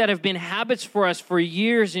things that have been habits for us for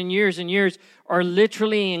years and years and years are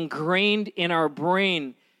literally ingrained in our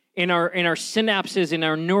brain, in our synapses, in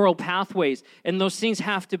our neural pathways. And those things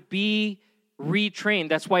have to be retrained.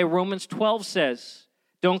 That's why Romans 12 says,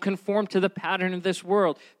 don't conform to the pattern of this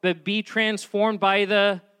world, but be transformed by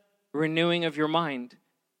the renewing of your mind.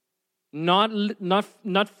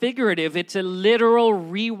 Not figurative. It's a literal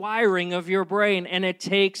rewiring of your brain, and it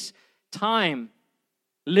takes time.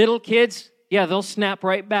 Little kids, yeah, they'll snap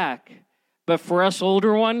right back. But for us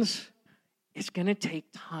older ones, it's going to take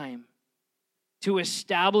time to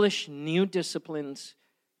establish new disciplines,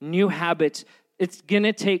 new habits. It's going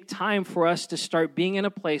to take time for us to start being in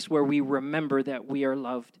a place where we remember that we are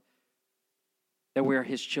loved, that we are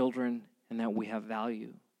His children, and that we have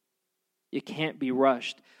value. You can't be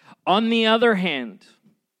rushed. On the other hand,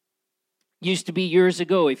 used to be years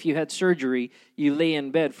ago, if you had surgery, you lay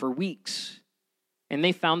in bed for weeks. And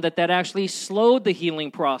they found that actually slowed the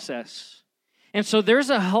healing process. And so there's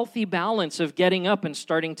a healthy balance of getting up and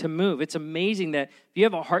starting to move. It's amazing that if you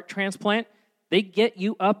have a heart transplant, they get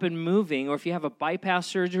you up and moving. Or if you have a bypass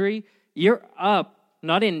surgery, you're up,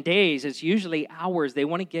 not in days, it's usually hours. They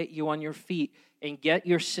want to get you on your feet and get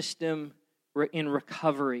your system in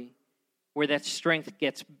recovery, where that strength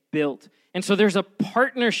gets built. And so there's a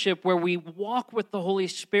partnership where we walk with the Holy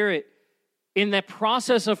Spirit in that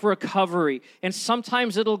process of recovery. And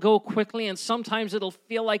sometimes it'll go quickly, and sometimes it'll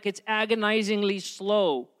feel like it's agonizingly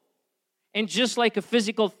slow. And just like a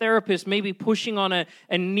physical therapist maybe pushing on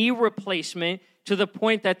a knee replacement to the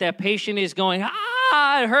point that patient is going,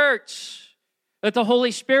 it hurts. That the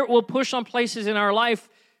Holy Spirit will push on places in our life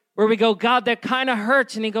where we go, God, that kind of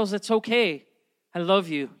hurts. And He goes, it's okay. I love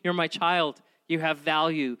you. You're my child. You have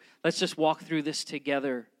value. Let's just walk through this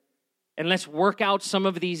together. And let's work out some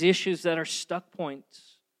of these issues that are stuck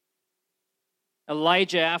points.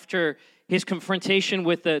 Elijah, after his confrontation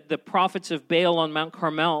with the prophets of Baal on Mount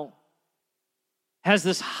Carmel, has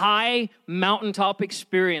this high mountaintop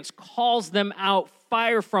experience, calls them out,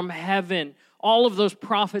 fire from heaven. All of those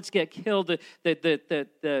prophets get killed.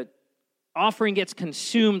 The offering gets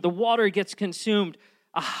consumed. The water gets consumed.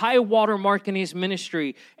 A high water mark in his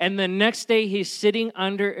ministry. And the next day, he's sitting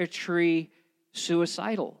under a tree,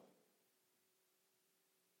 suicidal.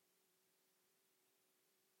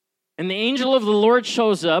 And the angel of the Lord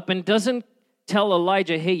shows up and doesn't tell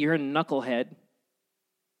Elijah, hey, you're a knucklehead.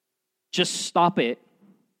 Just stop it.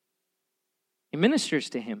 He ministers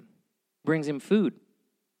to him, brings him food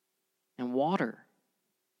and water,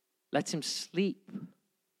 lets him sleep.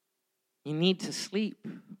 You need to sleep.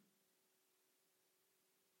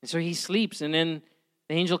 And so he sleeps, and then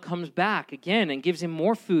the angel comes back again and gives him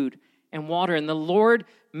more food and water. And the Lord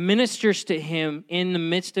ministers to him in the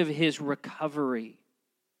midst of his recovery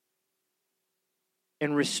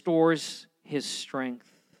and restores his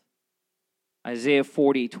strength. Isaiah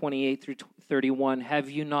 40, 28 through 31, have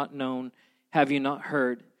you not known, have you not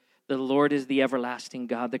heard? The Lord is the everlasting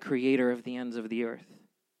God, the creator of the ends of the earth.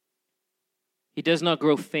 He does not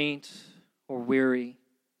grow faint or weary.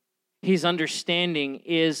 His understanding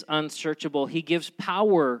is unsearchable. He gives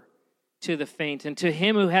power to the faint, and to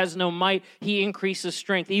him who has no might, he increases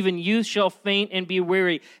strength. Even youth shall faint and be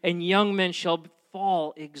weary, and young men shall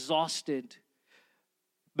fall exhausted.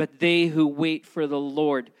 But they who wait for the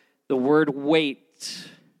Lord, the word wait,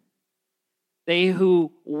 they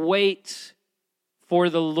who wait for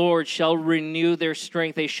the Lord shall renew their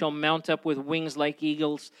strength. They shall mount up with wings like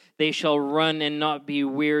eagles. They shall run and not be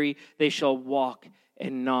weary. They shall walk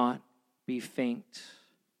and not be faint.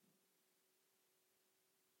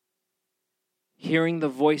 Hearing the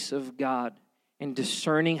voice of God and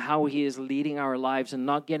discerning how he is leading our lives and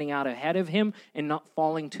not getting out ahead of him and not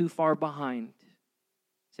falling too far behind.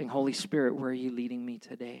 Saying, Holy Spirit, where are you leading me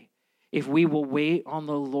today? If we will wait on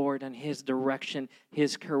the Lord and his direction,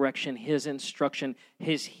 his correction, his instruction,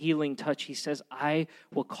 his healing touch, he says, I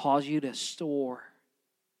will cause you to soar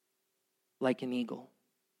like an eagle.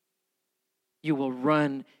 You will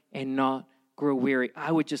run and not grow weary.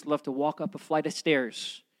 I would just love to walk up a flight of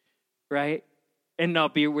stairs, right? And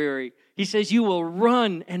not be weary. He says, you will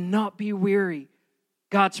run and not be weary.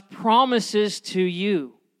 God's promises to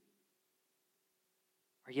you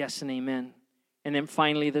are yes and amen. And then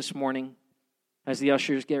finally this morning, as the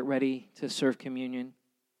ushers get ready to serve communion,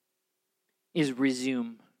 is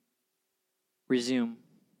resume. Resume.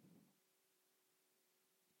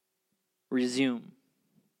 Resume.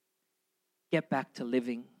 Get back to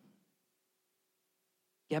living.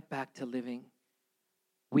 Get back to living.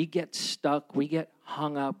 We get stuck. We get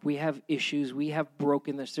hung up. We have issues. We have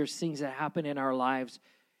brokenness. There's things that happen in our lives.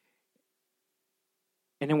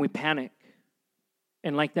 And then we panic.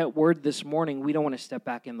 And like that word this morning, we don't want to step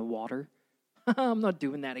back in the water. I'm not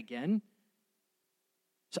doing that again.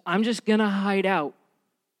 So I'm just going to hide out.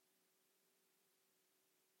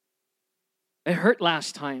 It hurt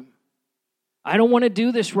last time. I don't want to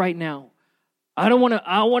do this right now. I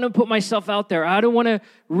want to put myself out there. I don't want to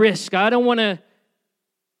risk. I don't want to,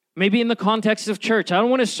 maybe in the context of church, I don't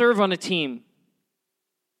want to serve on a team.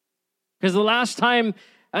 Because the last time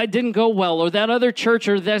it didn't go well, or that other church,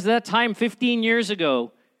 or there's that time 15 years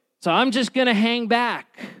ago. So I'm just going to hang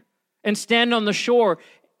back and stand on the shore.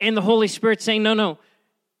 And the Holy Spirit saying, no,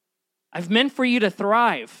 I've meant for you to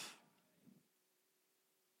thrive.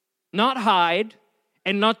 Not hide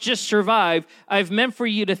and not just survive. I've meant for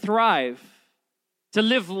you to thrive. To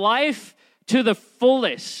live life to the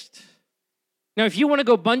fullest. Now, if you want to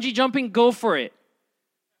go bungee jumping, go for it.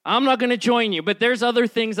 I'm not going to join you, but there's other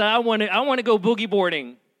things that I want to go boogie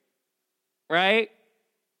boarding, right?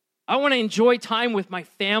 I want to enjoy time with my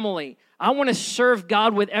family. I want to serve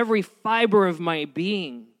God with every fiber of my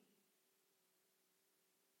being.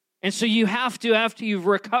 And so you have to, after you've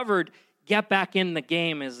recovered, get back in the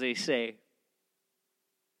game, as they say.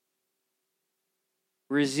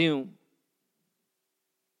 Resume.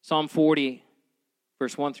 Psalm 40,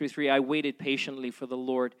 verse 1 through 3, I waited patiently for the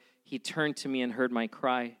Lord. He turned to me and heard my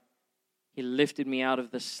cry. He lifted me out of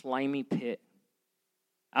the slimy pit,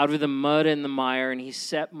 out of the mud and the mire, and he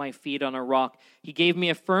set my feet on a rock. He gave me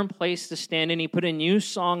a firm place to stand in. He put a new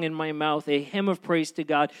song in my mouth, a hymn of praise to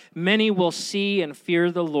God. Many will see and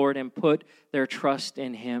fear the Lord and put their trust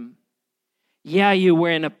in him. Yeah, you were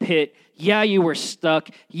in a pit. Yeah, you were stuck.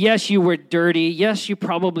 Yes, you were dirty. Yes, you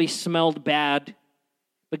probably smelled bad.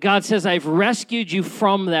 But God says, I've rescued you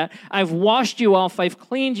from that. I've washed you off. I've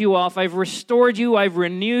cleaned you off. I've restored you. I've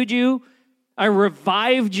renewed you. I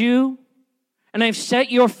revived you. And I've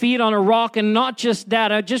set your feet on a rock, and not just that.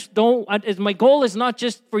 My goal is not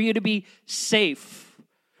just for you to be safe,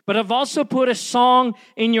 but I've also put a song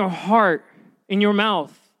in your heart, in your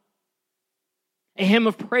mouth. A hymn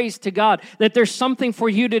of praise to God, that there's something for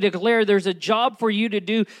you to declare, there's a job for you to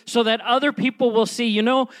do so that other people will see,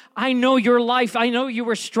 I know your life, I know you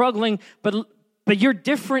were struggling, but you're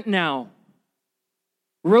different now.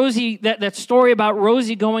 Rosie, that story about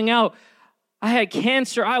Rosie going out, I had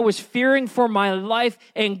cancer, I was fearing for my life,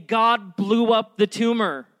 and God blew up the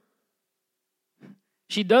tumor.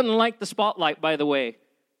 She doesn't like the spotlight, by the way.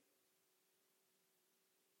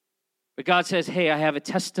 But God says, hey, I have a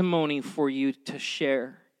testimony for you to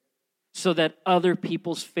share so that other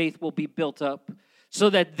people's faith will be built up,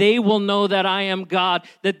 so that they will know that I am God,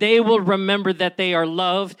 that they will remember that they are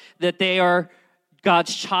loved, that they are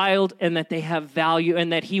God's child, and that they have value,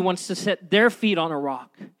 and that He wants to set their feet on a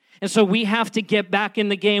rock. And so we have to get back in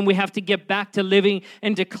the game. We have to get back to living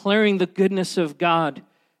and declaring the goodness of God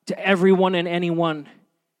to everyone and anyone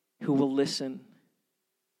who will listen.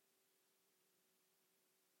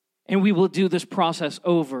 And we will do this process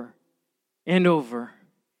over and over.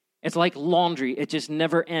 It's like laundry. It just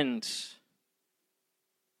never ends.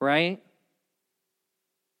 Right?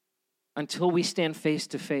 Until we stand face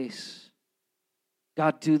to face.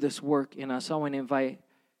 God, do this work in us. I want to invite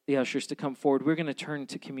the ushers to come forward. We're going to turn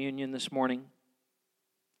to communion this morning.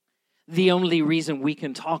 The only reason we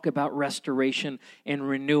can talk about restoration and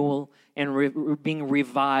renewal and being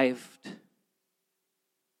revived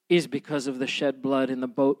is because of the shed blood and the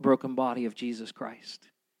broken body of Jesus Christ.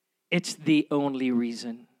 It's the only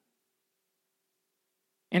reason.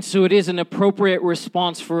 And so it is an appropriate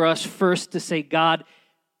response for us first to say, God,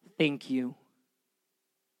 thank you.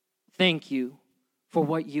 Thank you for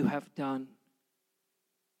what you have done.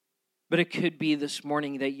 But it could be this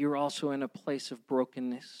morning that you're also in a place of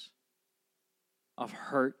brokenness, of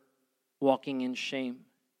hurt, walking in shame.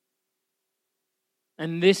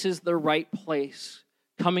 And this is the right place,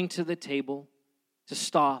 coming to the table, to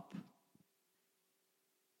stop,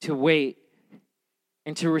 to wait,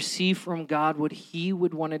 and to receive from God what He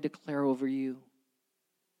would want to declare over you.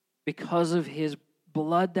 Because of His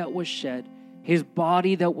blood that was shed, His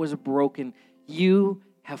body that was broken, you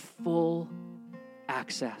have full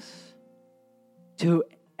access to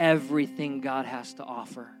everything God has to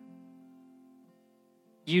offer.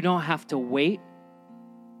 You don't have to wait.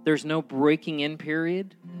 There's no breaking in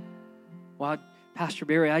period. Well, Pastor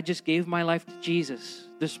Barry, I just gave my life to Jesus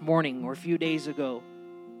this morning or a few days ago.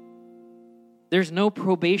 There's no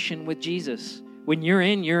probation with Jesus. When you're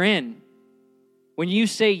in, you're in. When you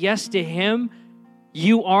say yes to Him,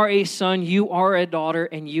 you are a son, you are a daughter,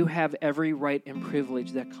 and you have every right and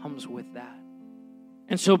privilege that comes with that.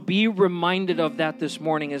 And so be reminded of that this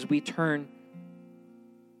morning as we turn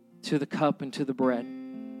to the cup and to the bread.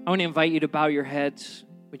 I want to invite you to bow your heads.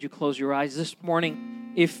 Would you close your eyes this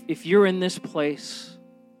morning? If you're in this place,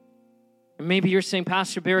 and maybe you're saying,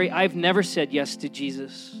 Pastor Barry, I've never said yes to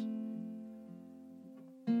Jesus.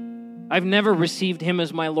 I've never received Him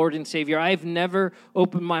as my Lord and Savior. I've never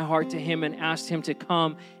opened my heart to Him and asked Him to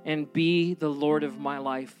come and be the Lord of my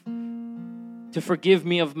life, to forgive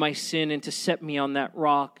me of my sin and to set me on that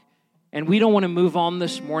rock. And we don't want to move on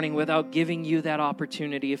this morning without giving you that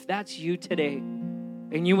opportunity. If that's you today,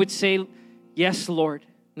 and you would say, yes, Lord.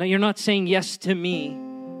 No, you're not saying yes to me.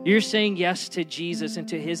 You're saying yes to Jesus and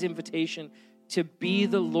to His invitation to be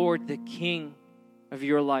the Lord, the King of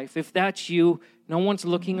your life. If that's you, no one's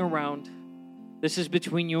looking around. This is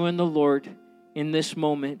between you and the Lord in this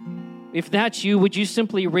moment. If that's you, would you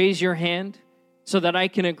simply raise your hand so that I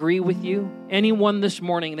can agree with you? Anyone this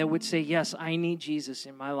morning that would say, yes, I need Jesus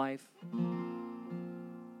in my life.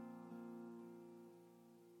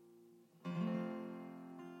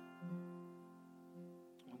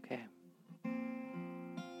 Okay. I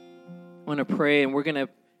want to pray, and we're going to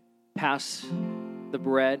pass the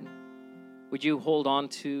bread. Would you hold on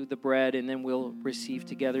to the bread, and then we'll receive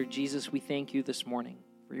together. Jesus, we thank you this morning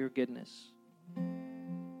for your goodness.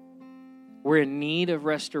 We're in need of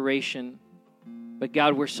restoration, but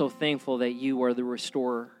God, we're so thankful that you are the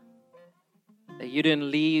restorer, that you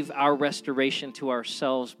didn't leave our restoration to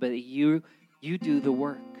ourselves, but you do the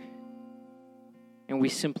work. And we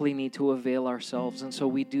simply need to avail ourselves, and so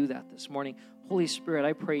we do that this morning. Holy Spirit,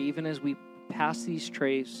 I pray even as we pass these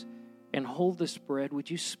trays and hold this bread, would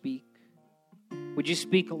you speak? Would you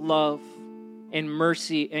speak love and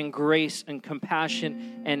mercy and grace and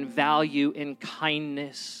compassion and value and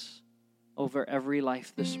kindness over every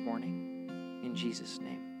life this morning? In Jesus'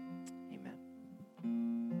 name, amen.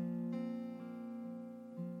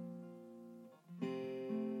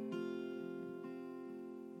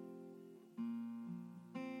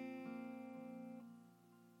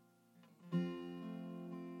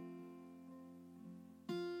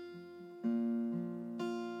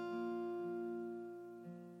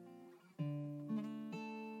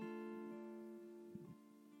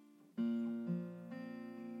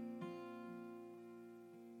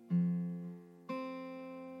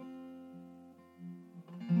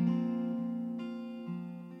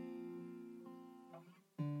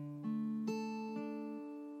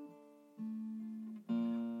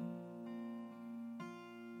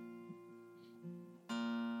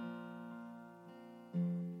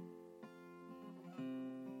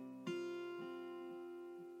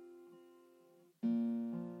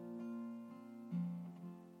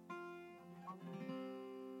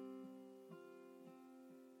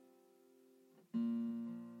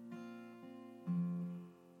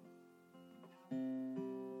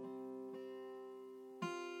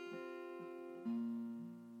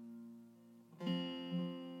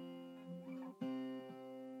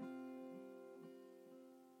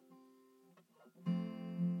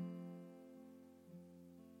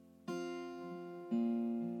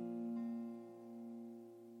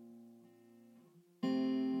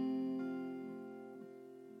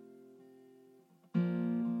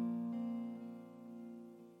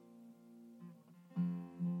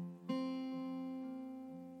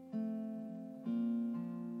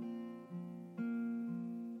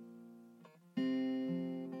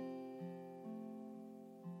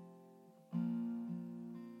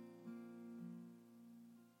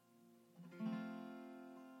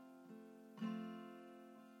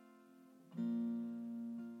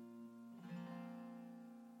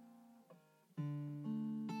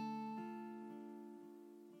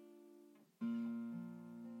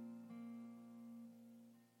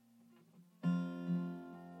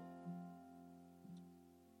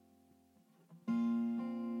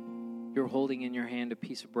 You're holding in your hand a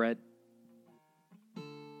piece of bread.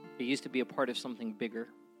 It used to be a part of something bigger.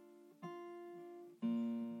 A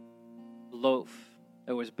loaf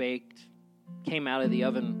that was baked, came out of the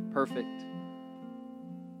oven perfect.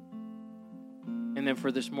 And then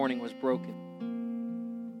for this morning was broken.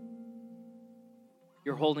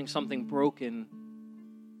 You're holding something broken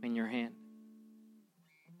in your hand.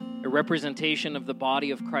 A representation of the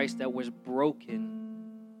body of Christ that was broken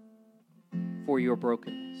for your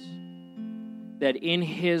brokenness. That in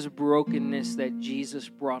his brokenness that Jesus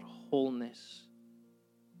brought wholeness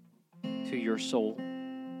to your soul,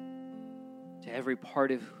 to every part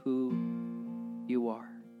of who you are.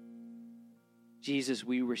 Jesus,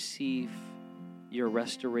 we receive your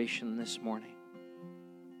restoration this morning.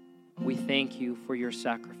 We thank you for your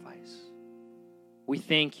sacrifice. We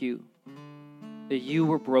thank you that you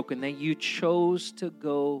were broken, that you chose to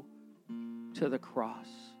go to the cross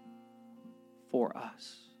for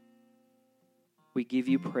us. We give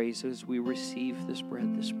you praise as we receive this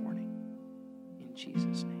bread this morning. In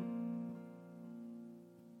Jesus' name.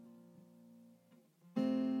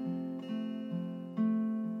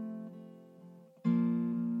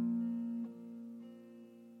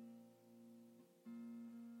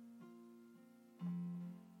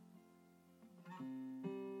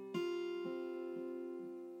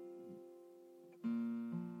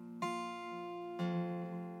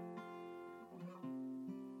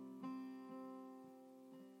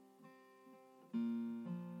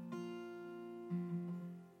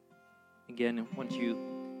 Again, once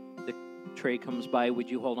the tray comes by, would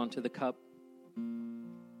you hold on to the cup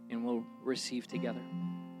and we'll receive together.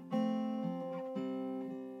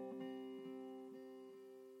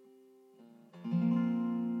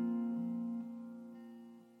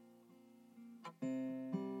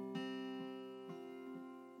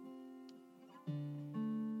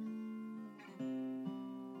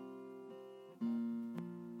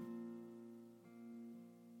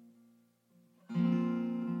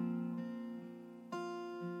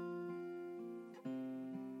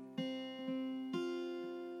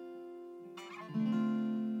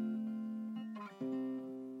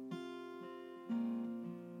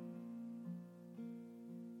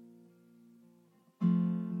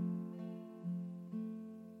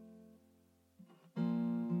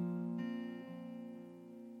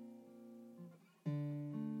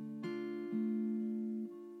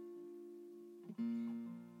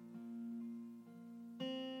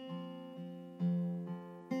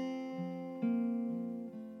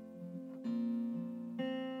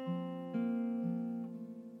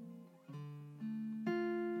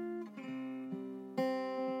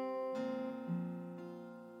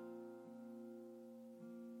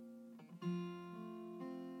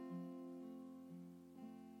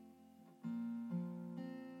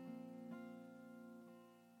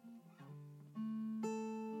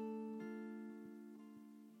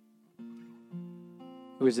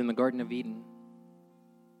 It was in the Garden of Eden,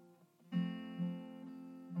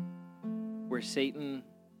 where Satan,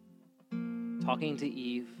 talking to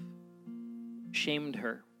Eve, shamed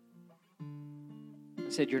her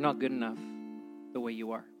and said, "You're not good enough the way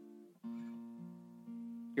you are.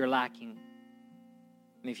 You're lacking.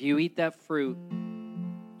 And if you eat that fruit,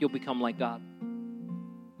 you'll become like God."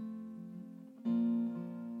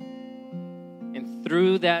 And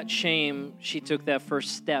through that shame, she took that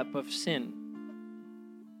first step of sin.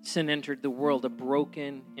 Sin entered the world, broke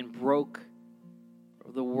the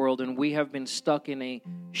world, and we have been stuck in a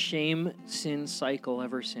shame-sin cycle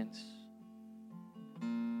ever since.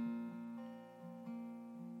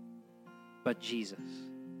 But Jesus,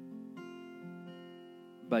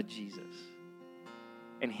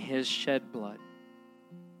 and his shed blood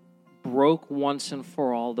broke once and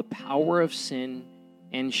for all the power of sin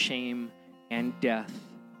and shame and death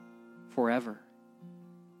forever.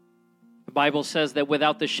 The Bible says that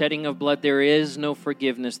without the shedding of blood, there is no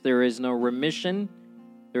forgiveness, there is no remission,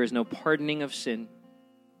 there is no pardoning of sin.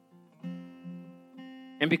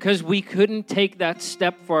 And because we couldn't take that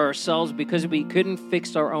step for ourselves, because we couldn't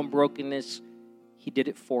fix our own brokenness, he did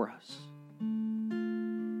it for us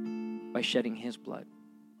by shedding his blood.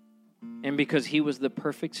 And because he was the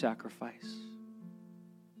perfect sacrifice,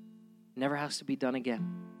 never has to be done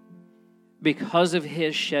again. Because of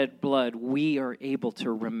his shed blood, we are able to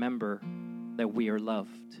remember that we are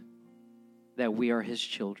loved, that we are his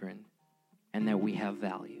children, and that we have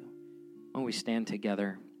value. When we stand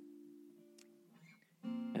together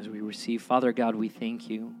as we receive, Father God, we thank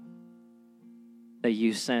you that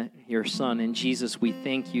you sent your Son. And Jesus, we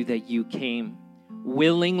thank you that you came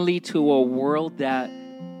willingly to a world that,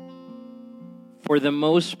 for the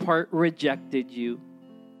most part, rejected you.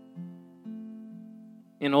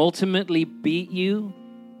 and ultimately beat you,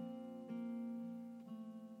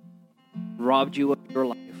 robbed you of your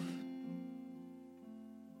life.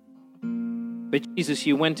 But Jesus,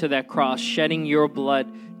 you went to that cross, shedding your blood,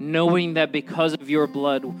 knowing that because of your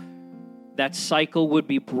blood, that cycle would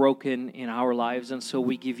be broken in our lives. And so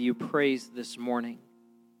we give you praise this morning.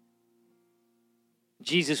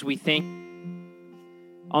 Jesus, we thank you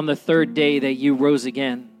on the third day that you rose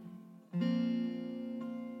again.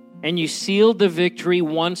 And you sealed the victory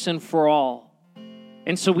once and for all.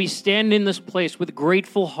 And so we stand in this place with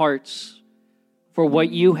grateful hearts for what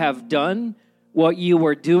you have done, what you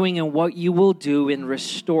are doing, and what you will do in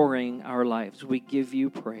restoring our lives. We give you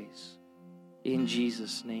praise. In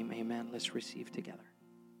Jesus' name, amen. Let's receive together.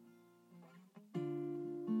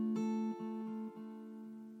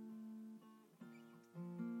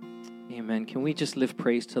 Amen. Can we just lift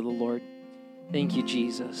praise to the Lord? Thank you,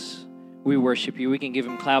 Jesus. We worship you. We can give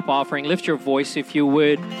him clap offering. Lift your voice if you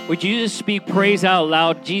would. Would you just speak praise out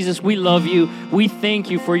loud? Jesus, we love you. We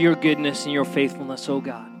thank you for your goodness and your faithfulness, oh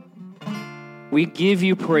God. We give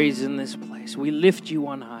you praise in this place. We lift you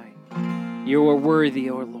on high. You are worthy,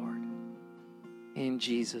 oh Lord. In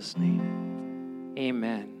Jesus' name,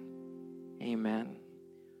 amen. Amen.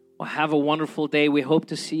 Well, have a wonderful day. We hope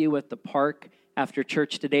to see you at the park after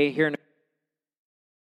church today here in